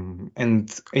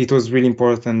 And it was really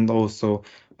important also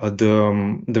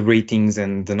the ratings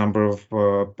and the number of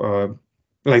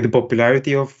like the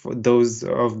popularity of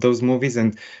those movies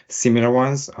and similar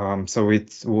ones. So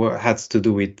it had to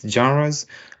do with genres.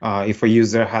 If a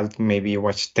user had maybe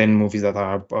watched 10 movies that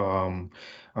are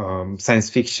science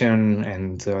fiction,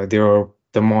 and they are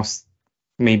the most,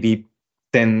 maybe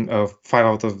 5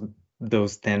 out of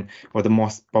those 10 were the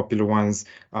most popular ones,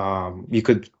 you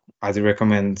could either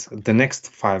recommend the next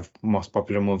 5 most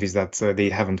popular movies that they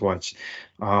haven't watched,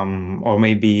 or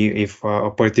maybe if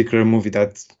a particular movie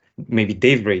that maybe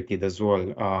they've rated as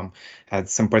well had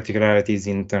some particularities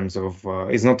in terms of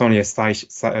it's not only a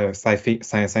science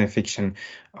fiction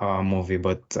movie,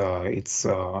 but it's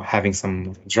having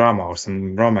some drama or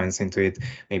some romance into it.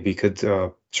 Maybe you could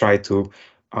try to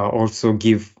also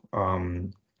give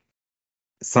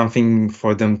something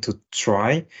for them to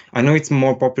try. I know it's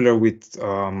more popular with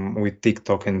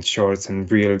TikTok and Shorts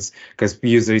and Reels because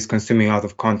user is consuming a lot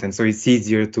of content, so it's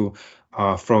easier to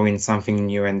throw in something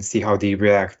new and see how they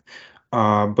react.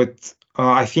 But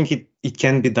I think it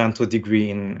can be done to a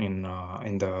degree in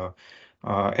the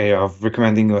area of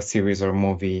recommending a series or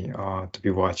movie to be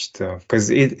watched,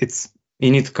 because it's you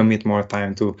need to commit more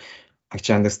time to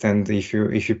actually understand if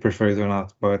you prefer it or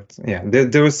not. But yeah,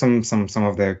 there were some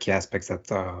of the key aspects that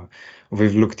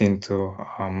we've looked into.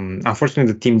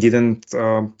 Unfortunately, the team didn't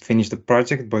finish the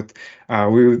project, but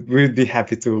we would be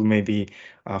happy to maybe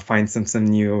find some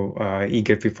new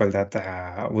eager people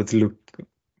that would look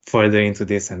further into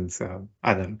this and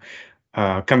I don't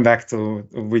know, come back to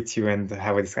with you and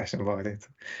have a discussion about it.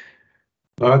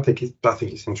 No, I think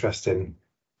it's interesting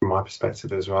from my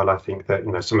perspective as well. I think that,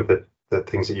 you know, some of the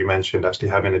things that you mentioned, actually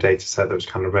having a data set that was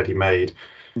kind of ready made.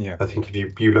 Yeah. I think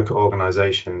if you look at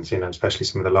organizations, you know, especially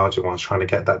some of the larger ones, trying to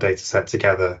get that data set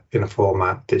together in a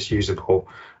format that's usable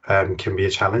can be a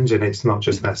challenge. And it's not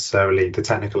just necessarily the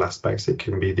technical aspects, it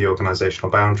can be the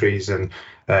organizational boundaries and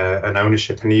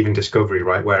ownership and even discovery,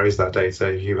 right? Where is that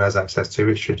data? Who has access to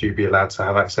it? Should you be allowed to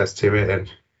have access to it?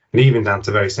 And even down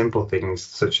to very simple things,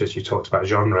 such as you talked about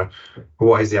genre.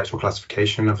 What is the actual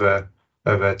classification of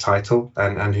a title,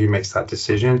 and who makes that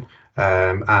decision?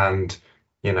 And,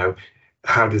 you know,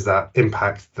 how does that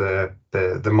impact the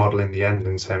model in the end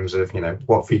in terms of, you know,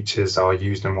 what features are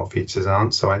used and what features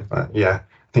aren't? So I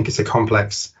think it's a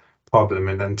complex problem,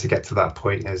 and then to get to that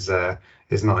point is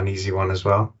not an easy one as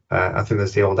well. I think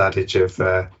there's the old adage of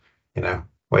you know,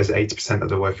 what is it, 80% of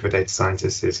the work of a data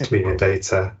scientist is cleaning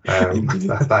data.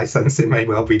 That sense, it may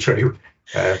well be true.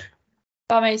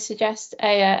 I may suggest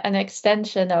an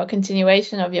extension or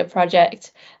continuation of your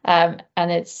project, and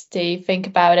it's to think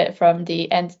about it from the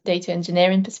data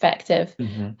engineering perspective.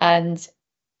 And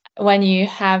when your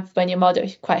model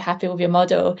is quite happy with your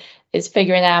model, is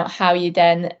figuring out how you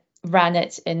then ran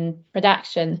it in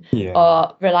production,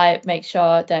 or make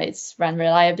sure that it's run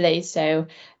reliably. So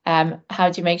how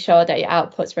do you make sure that your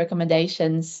outputs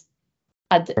recommendations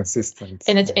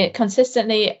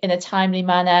consistently in a timely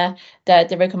manner, that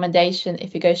the recommendation,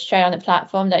 if you go straight on the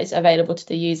platform, that is available to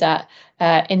the user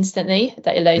instantly,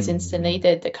 that it loads instantly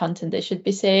the content they should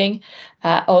be seeing.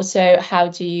 Also, how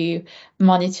do you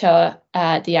monitor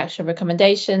the actual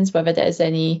recommendations, whether there's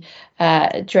any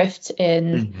drift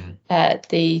in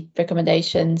the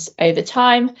recommendations over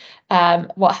time?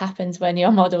 What happens when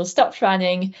your model stops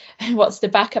running? What's the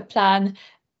backup plan?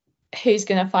 Who's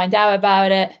going to find out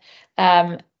about it?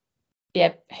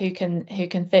 Who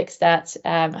can fix that?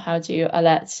 How do you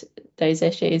alert those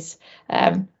issues?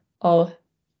 Or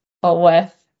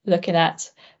worth looking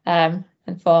at and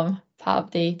form part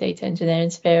of the data engineering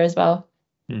sphere as well.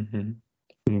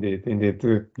 Indeed.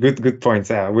 Good points.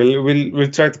 Yeah,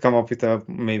 we'll try to come up with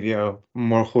maybe a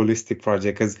more holistic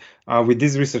project, because with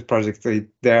these research projects, they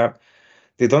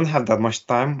don't have that much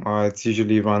time. It's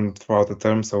usually run throughout the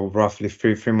term, so roughly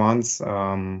three months.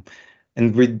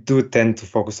 And we do tend to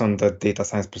focus on the data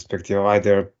science perspective,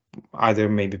 either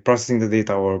maybe processing the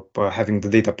data or having the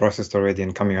data processed already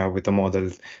and coming up with a model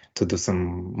to do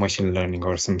some machine learning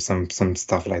or some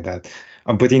stuff like that.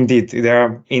 But indeed,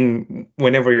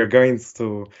 whenever you're going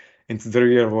into the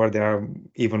real world, there are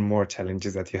even more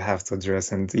challenges that you have to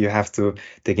address and you have to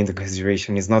take into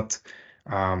consideration. It's not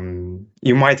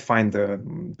you might find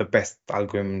the best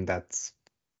algorithm that's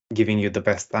giving you the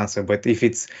best answer, but if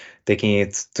it's taking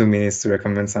it 2 minutes to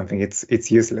recommend something, it's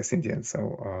useless in the end.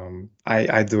 So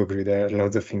I do agree there are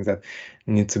lots of things that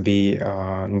need to be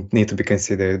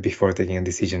considered before taking a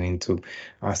decision into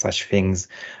such things.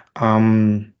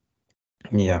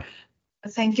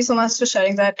 Thank you so much for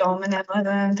sharing that, Tom and Ahmed,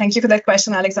 and thank you for that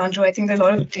question, Alexandru. I think there are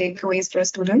a lot of takeaways for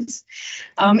students.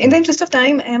 In the interest of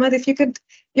time, Ahmed, if you could,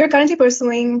 you're currently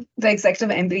pursuing the executive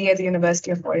MBA at the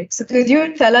University of Warwick. So could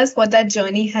you tell us what that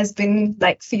journey has been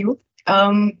like for you?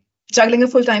 Juggling a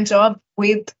full-time job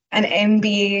with an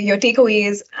MBA, your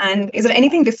takeaways, and is there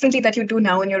anything differently that you do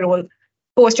now in your role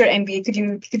post your MBA? Could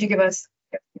you give us?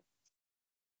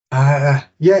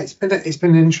 It's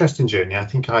been an interesting journey. I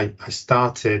think I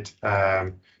started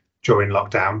during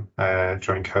lockdown,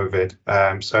 during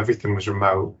COVID, so everything was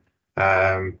remote,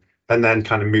 and then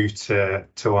kind of moved to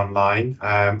online.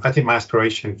 I think my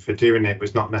aspiration for doing it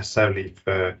was not necessarily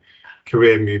for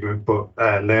career movement, but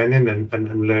learning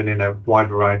and learning a wide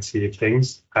variety of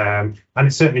things. And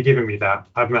it's certainly given me that.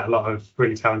 I've met a lot of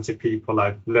really talented people.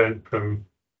 I've learned from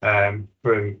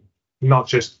not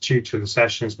just tutoring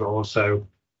sessions, but also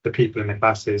the people in the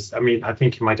classes. I mean, I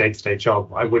think in my day-to-day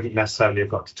job, I wouldn't necessarily have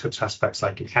got to touch aspects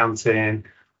like accounting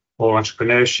or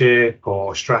entrepreneurship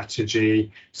or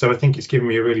strategy. So I think it's given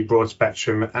me a really broad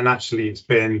spectrum, and actually it's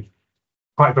been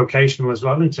quite vocational as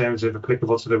well in terms of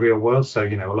applicable to the real world. So,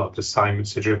 you know, a lot of the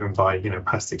assignments are driven by, you know,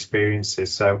 past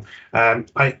experiences. So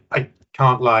I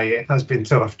can't lie, it has been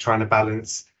tough trying to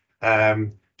balance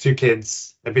 2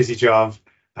 kids, a busy job,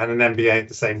 and an MBA at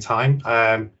the same time.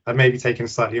 I've maybe taken a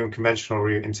slightly unconventional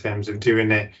route in terms of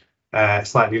doing it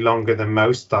slightly longer than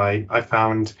most. I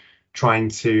found trying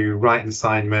to write an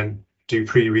assignment, do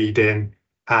pre-reading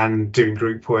and doing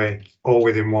group work all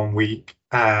within 1 week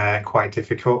quite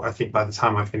difficult. I think by the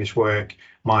time I finished work,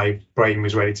 my brain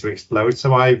was ready to explode.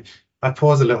 So I've I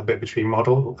paused a little bit between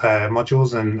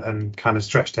modules and kind of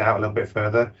stretched it out a little bit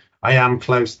further. I am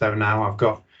close though now. I've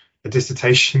got a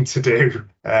dissertation to do,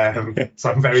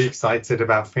 so I'm very excited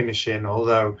about finishing.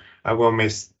 Although I will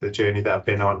miss the journey that I've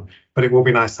been on, but it will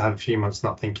be nice to have a few months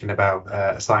not thinking about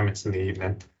assignments in the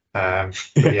evening. But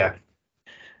yeah.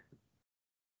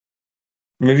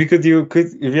 Maybe could you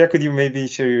maybe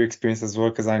share your experience as well?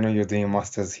 Because I know you're doing a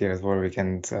master's here at Warwick,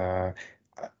 and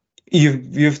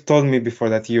you've told me before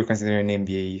that you're considering an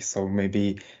MBA, so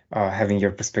maybe having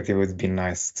your perspective would be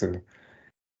nice too.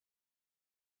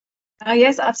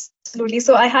 Yes, absolutely.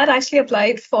 So I had actually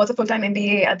applied for the full-time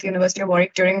MBA at the University of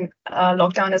Warwick during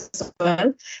lockdown as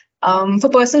well. For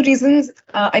personal reasons,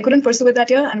 I couldn't pursue it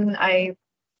that year, and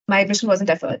my admission wasn't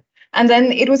deferred. And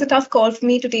then it was a tough call for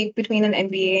me to take between an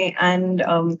MBA and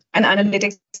an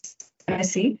analytics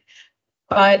MSc.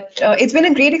 But it's been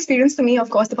a great experience for me, of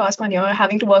course, the past 1 year,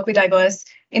 having to work with diverse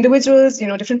individuals,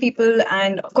 different people.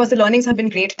 And of course, the learnings have been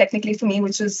great technically for me,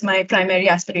 which is my primary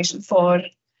aspiration for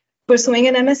pursuing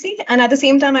an MSc. And at the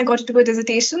same time, I got to do a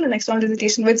dissertation, an external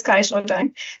dissertation with Sky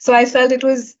Showtime. So I felt it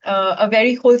was a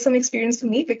very wholesome experience for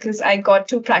me because I got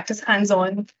to practice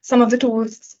hands-on some of the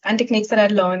tools and techniques that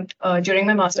I'd learned during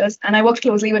my master's. And I worked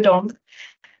closely with Dom.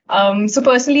 So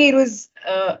personally, it was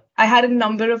I had a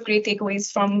number of great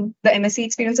takeaways from the MSc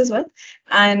experience as well.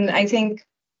 And I think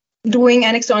doing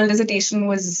an external dissertation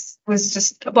was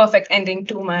just a perfect ending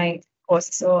to my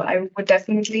course. So I would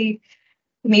definitely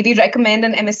maybe recommend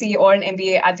an MSc or an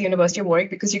MBA at the University of Warwick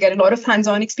because you get a lot of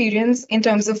hands-on experience in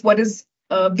terms of what is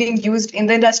being used in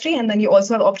the industry, and then you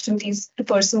also have opportunities to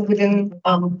pursue within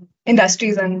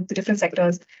industries and the different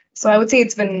sectors. So I would say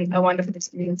it's been a wonderful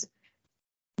experience.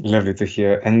 Lovely to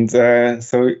hear. And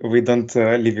so we don't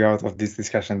leave you out of this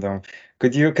discussion, though.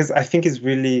 Could you, because I think it's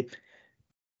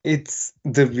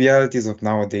the realities of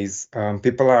nowadays.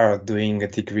 People are doing a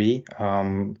degree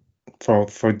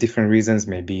for different reasons.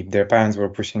 Maybe their parents were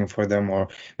pushing for them, or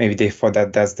maybe they thought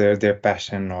that that's their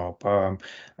passion or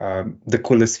the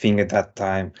coolest thing at that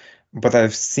time. But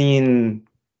I've seen,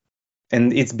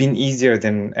 and it's been easier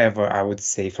than ever, I would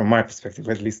say, from my perspective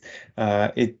at least,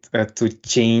 to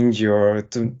change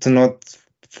to not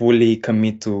fully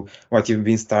commit to what you've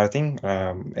been starting.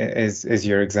 As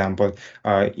your example,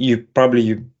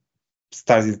 you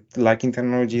started liking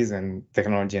technology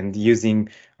and using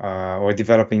or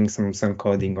developing some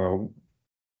coding, or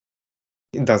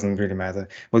it doesn't really matter.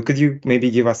 But could you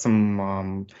maybe give us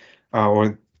some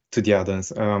or to the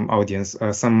audience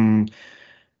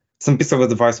some piece of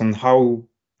advice on how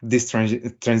this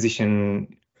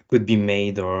transition could be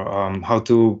made, or how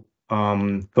to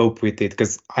cope with it?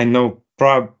 Because I know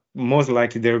most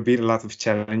likely there will be a lot of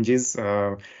challenges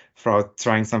for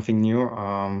trying something new.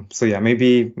 So yeah,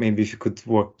 maybe if you could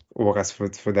walk us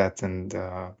through that, and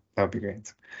that would be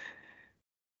great.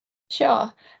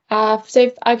 Sure.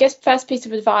 So I guess first piece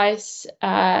of advice,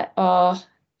 or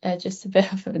just a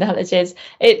bit of knowledge, is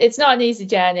it's not an easy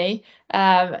journey.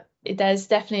 There's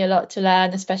definitely a lot to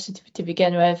learn, especially to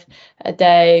begin with.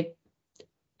 A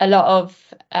lot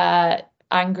of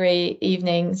angry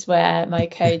evenings where my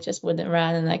code just wouldn't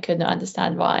run and I could not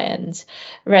understand why, and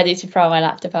ready to throw my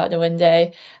laptop out the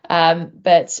window.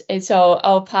 But it's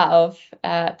all part of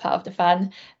the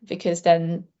fun, because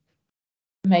then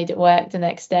made it work the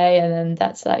next day, and then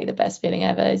that's like the best feeling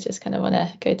ever. I just kind of want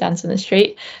to go dance on the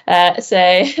street.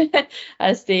 So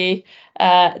as the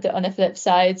on the flip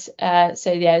side,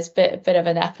 so yeah, it's a bit of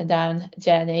an up and down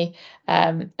journey,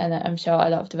 and I'm sure a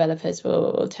lot of developers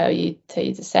will tell you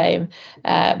the same,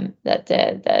 that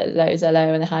the lows are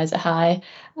low and the highs are high.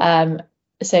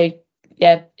 So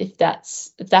yeah, if that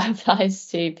applies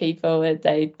to people, if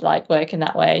they like working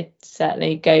that way,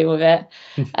 certainly go with it.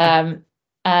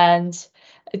 And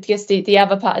I guess the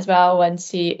other part as well,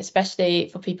 especially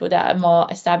for people that are more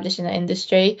established in the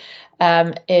industry,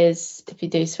 is if you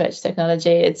do switch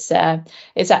technology, it's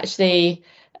actually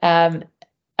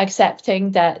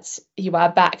accepting that you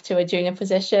are back to a junior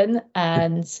position,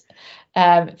 and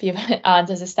if you aren't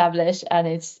as established,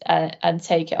 and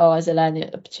take it all as a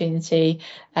learning opportunity.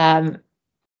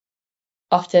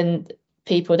 Often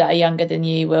people that are younger than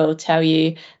you will tell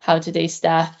you how to do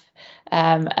stuff,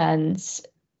 and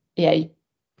yeah,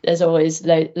 there's always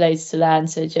loads to learn.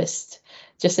 So just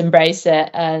embrace it,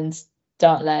 and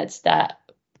don't let that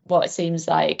what seems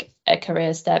like a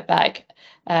career step back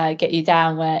get you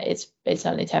down where it's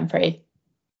only temporary.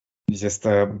 Just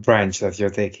a branch that you're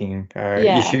taking.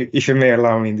 Yeah. If you may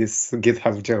allow me this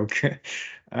GitHub joke.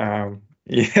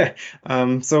 Yeah.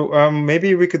 So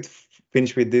maybe we could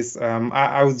finish with this.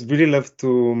 I would really love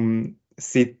to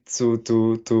sit to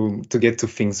get to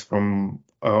things from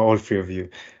all three of you.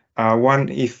 One,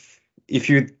 if if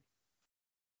you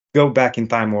go back in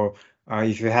time, or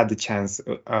if you had the chance,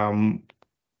 would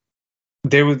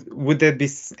there be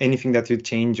anything that you'd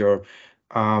change, or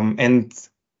and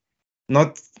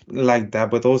not like that,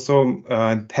 but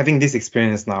also having this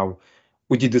experience now,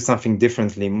 would you do something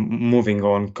differently moving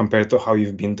on compared to how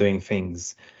you've been doing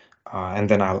things? And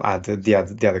then I'll add the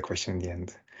other question in the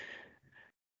end.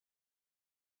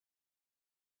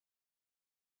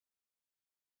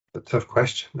 A tough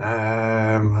question.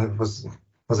 I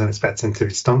wasn't expecting to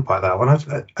be stumped by that one.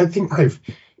 I think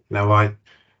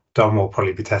Dom will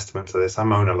probably be testament to this. I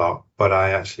moan a lot, but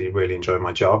I actually really enjoy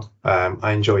my job.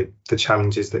 I enjoy the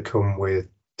challenges that come with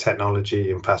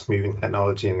technology and fast-moving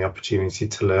technology, and the opportunity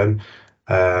to learn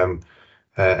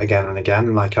again and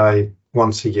again. Like, I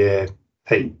once a year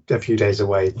take a few days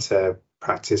away to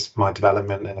practice my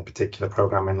development in a particular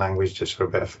programming language just for a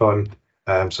bit of fun.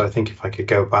 So I think if I could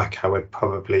go back, I would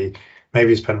probably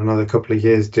maybe spend another couple of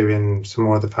years doing some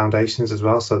more of the foundations as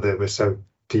well, so that we're so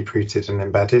deep-rooted and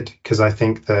embedded. Because I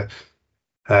think that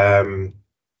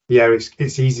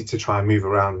it's easy to try and move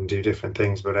around and do different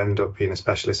things, but end up being a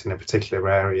specialist in a particular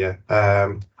area.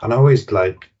 And I always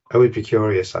be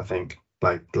curious. I think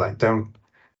like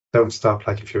don't stop.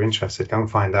 Like, if you're interested, go and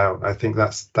find out. I think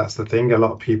that's the thing. A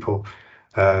lot of people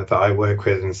that I work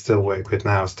with and still work with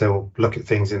now still look at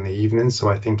things in the evening. So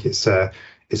I think it's an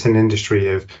industry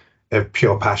of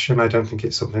pure passion. I don't think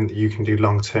it's something that you can do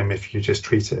long term if you just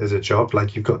treat it as a job.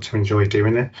 Like, you've got to enjoy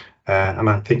doing it. And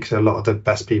I think a lot of the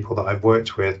best people that I've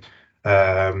worked with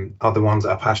are the ones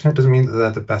that are passionate. Doesn't mean that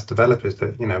they're the best developers,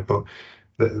 but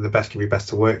the best can be best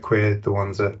to work with, the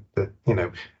ones that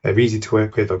are easy to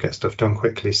work with or get stuff done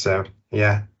quickly. So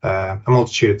yeah, a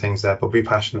multitude of things there, but be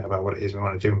passionate about what it is we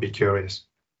want to do and be curious.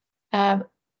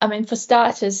 I mean, for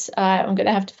starters, I'm going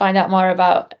to have to find out more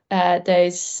about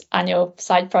those annual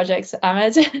side projects,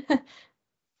 Ahmed.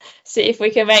 See if we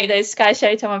can make those Sky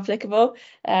Showtime applicable.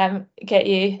 Get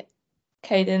you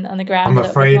coding on the ground. I'm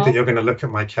afraid that you're going to look at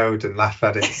my code and laugh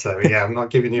at it. So yeah, I'm not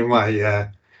giving you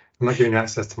I'm not giving you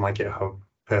access to my GitHub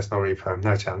personal repo.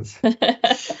 No chance.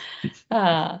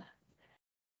 All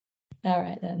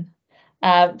right then.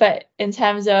 But in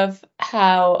terms of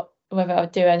whether I'll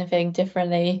do anything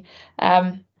differently,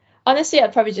 honestly,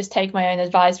 I'd probably just take my own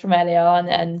advice from earlier on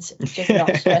and just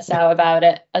not stress out about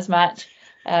it as much.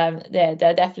 There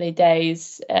are definitely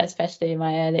days, especially in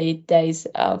my early days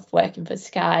of working for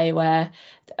Sky, where,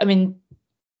 I mean,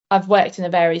 I've worked in a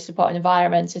very supportive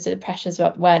environment, so the pressures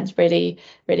weren't really,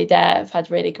 really there. I've had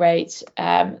really great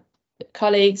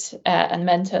colleagues and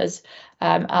mentors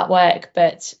at work,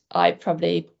 but I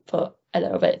probably put a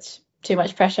little bit too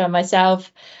much pressure on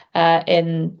myself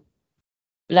in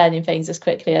learning things as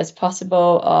quickly as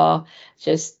possible, or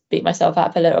just beat myself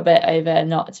up a little bit over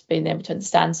not being able to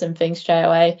understand some things straight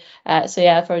away. So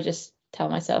yeah, I'll probably just tell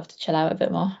myself to chill out a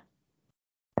bit more.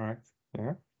 All right.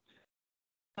 Yeah.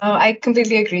 I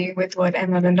completely agree with what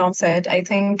Ahmed and Dom said. I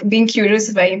think being curious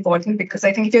is very important, because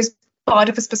I think if you're part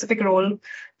of a specific role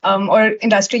or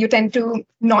industry, you tend to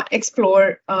not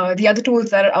explore the other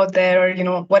tools that are out there,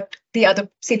 or what the other,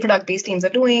 say, product-based teams are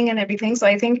doing and everything. So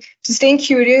I think just staying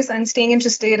curious and staying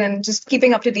interested and just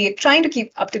keeping up to date, trying to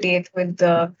keep up to date with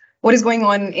what is going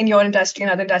on in your industry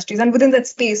and other industries and within that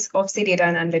space of, say, data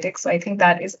and analytics. So I think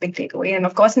that is a big takeaway. And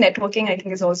of course, networking, I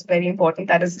think, is also very important.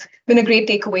 That has been a great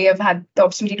takeaway. I've had the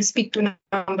opportunity to speak to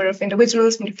a number of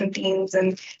individuals from different teams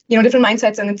and, different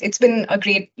mindsets. And it's been a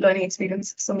great learning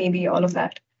experience. So maybe all of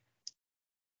that.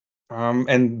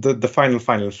 And the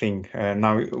final thing,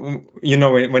 now,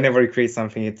 whenever you create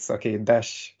something, it's okay,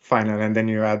 dash final, and then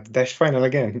you add dash final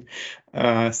again.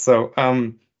 Because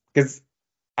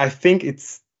I think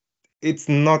it's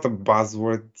not a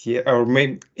buzzword yet, or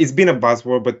maybe it's been a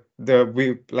buzzword, but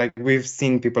we've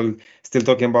seen people still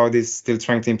talking about this, still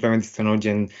trying to implement this technology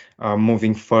and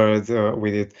moving further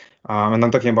with it. And I'm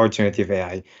talking about generative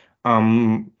AI.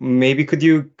 Maybe could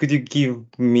you give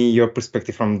me your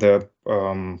perspective from the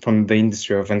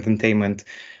industry of entertainment?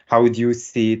 How would you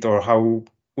see it, or how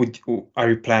are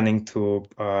you planning to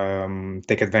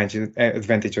take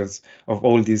advantages of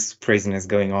all this craziness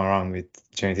going on around with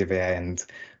generative AI, and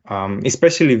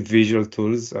especially visual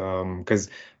tools, because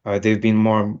they've been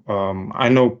more. I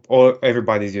know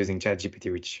everybody's using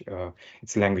ChatGPT, which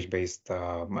it's language based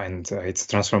and it's a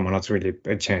transformer, not really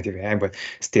a generative AI, but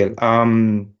still,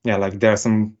 like there are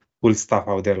some cool stuff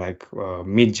out there like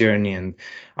Midjourney and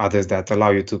others that allow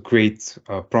you to create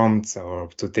prompts, or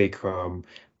to take prompt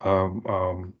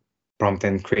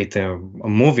and create a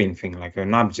moving thing like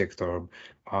an object, or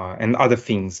and other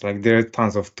things. Like, there are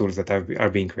tons of tools that are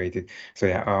being created. So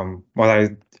yeah,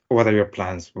 what are your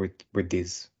plans with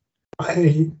this?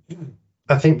 I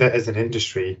I think that as an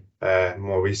industry,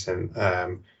 more recent,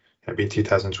 maybe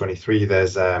 2023,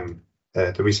 there's the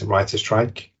recent writer's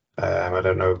strike. I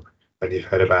don't know whether you've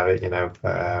heard about it,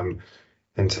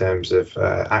 in terms of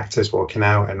actors walking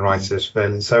out and writers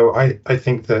failing. So I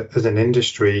think that as an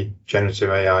industry, generative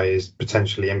AI is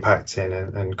potentially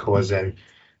impacting and causing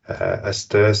a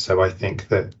stir. So I think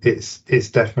that it's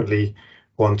definitely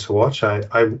one to watch.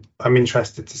 I'm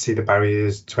interested to see the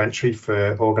barriers to entry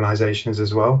for organizations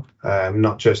as well,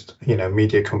 not just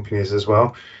media companies as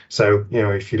well. So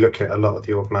if you look at a lot of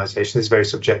the organizations, it's very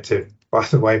subjective by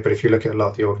the way, but if you look at a lot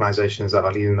of the organizations that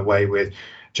are leading the way with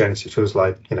generative tools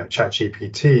like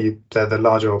ChatGPT, they're the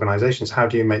larger organizations. How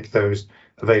do you make those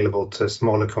available to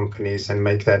smaller companies and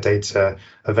make their data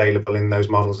available in those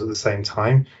models at the same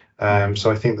time?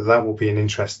 So I think that will be an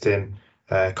interesting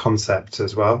concept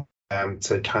as well,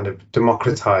 to kind of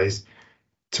democratize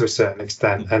to a certain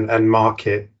extent and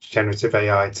market generative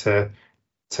AI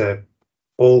to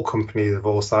all companies of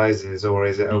all sizes, or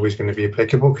is it always going to be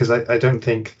applicable? Because I don't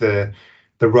think the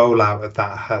rollout of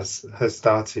that has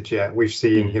started yet. We've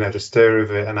seen the stir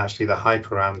of it and actually the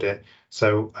hype around it.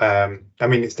 So I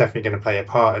mean, it's definitely going to play a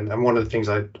part. And one of the things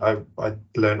I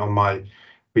learned on my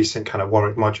recent kind of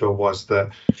Warwick module was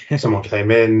that someone came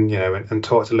in, and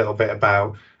talked a little bit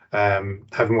about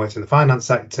having worked in the finance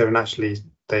sector, and actually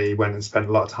they went and spent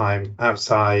a lot of time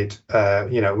outside,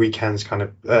 weekends kind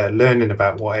of learning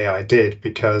about what AI did,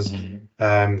 because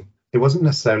it wasn't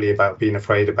necessarily about being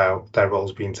afraid about their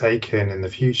roles being taken in the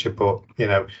future, but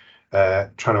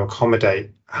trying to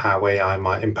accommodate how AI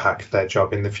might impact their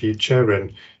job in the future.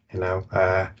 And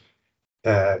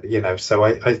so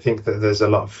I think that there's a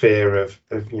lot of fear of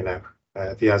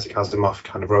the Isaac Asimov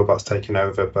kind of robots taking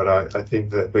over, but I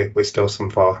think that we're still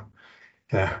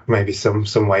maybe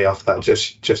some way off that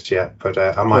just yet, but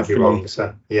I might be wrong.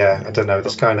 So I don't know. The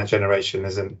Skynet generation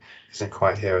isn't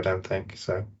quite here, I don't think.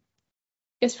 So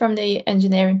just from the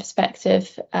engineering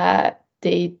perspective,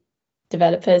 the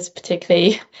developers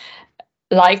particularly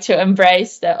like to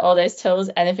embrace all those tools,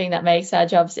 anything that makes our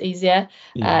jobs easier.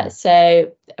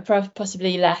 So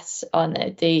possibly less on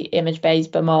the image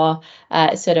based, but more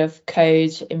sort of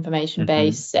code information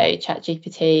based. So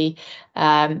ChatGPT,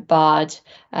 Bard,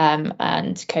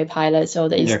 and Copilot, all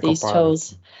these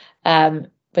tools.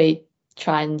 We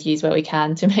try and use what we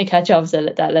can to make our jobs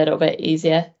that little bit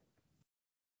easier.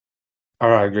 All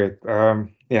right, great.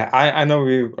 I know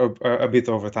we're a bit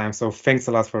over time, so thanks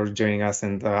a lot for joining us,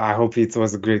 and I hope it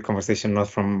was a great conversation, not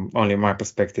from only my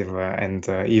perspective, and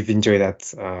you've enjoyed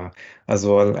that as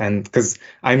well. And because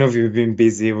I know we've been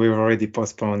busy, we've already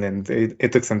postponed, and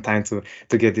it took some time to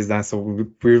get this done. So we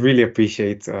really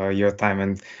appreciate your time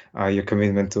and your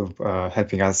commitment to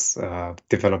helping us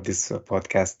develop this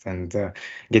podcast and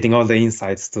getting all the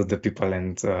insights to the people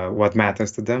and what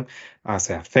matters to them.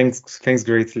 Thanks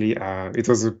greatly. It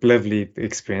was a lovely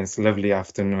experience, lovely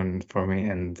afternoon for me,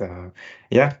 and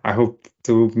I hope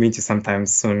to meet you sometime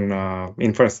soon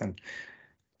in person.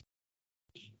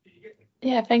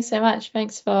 Yeah, thanks so much.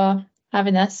 Thanks for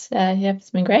having us.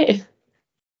 It's been great.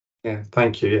 Yeah,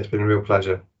 thank you. It's been a real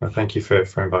pleasure. Thank you for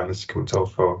inviting us to come and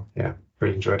talk.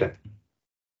 Really enjoyed it.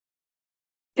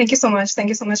 Thank you so much. Thank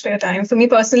you so much for your time. For me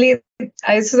personally,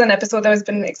 this is an episode that I've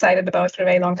been excited about for a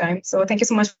very long time. So thank you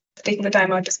so much for taking the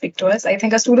time out to speak to us. I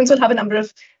think our students will have a number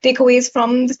of takeaways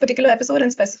from this particular episode,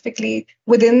 and specifically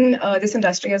within this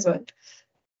industry as well.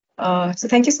 So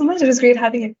thank you so much. It was great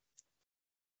having you.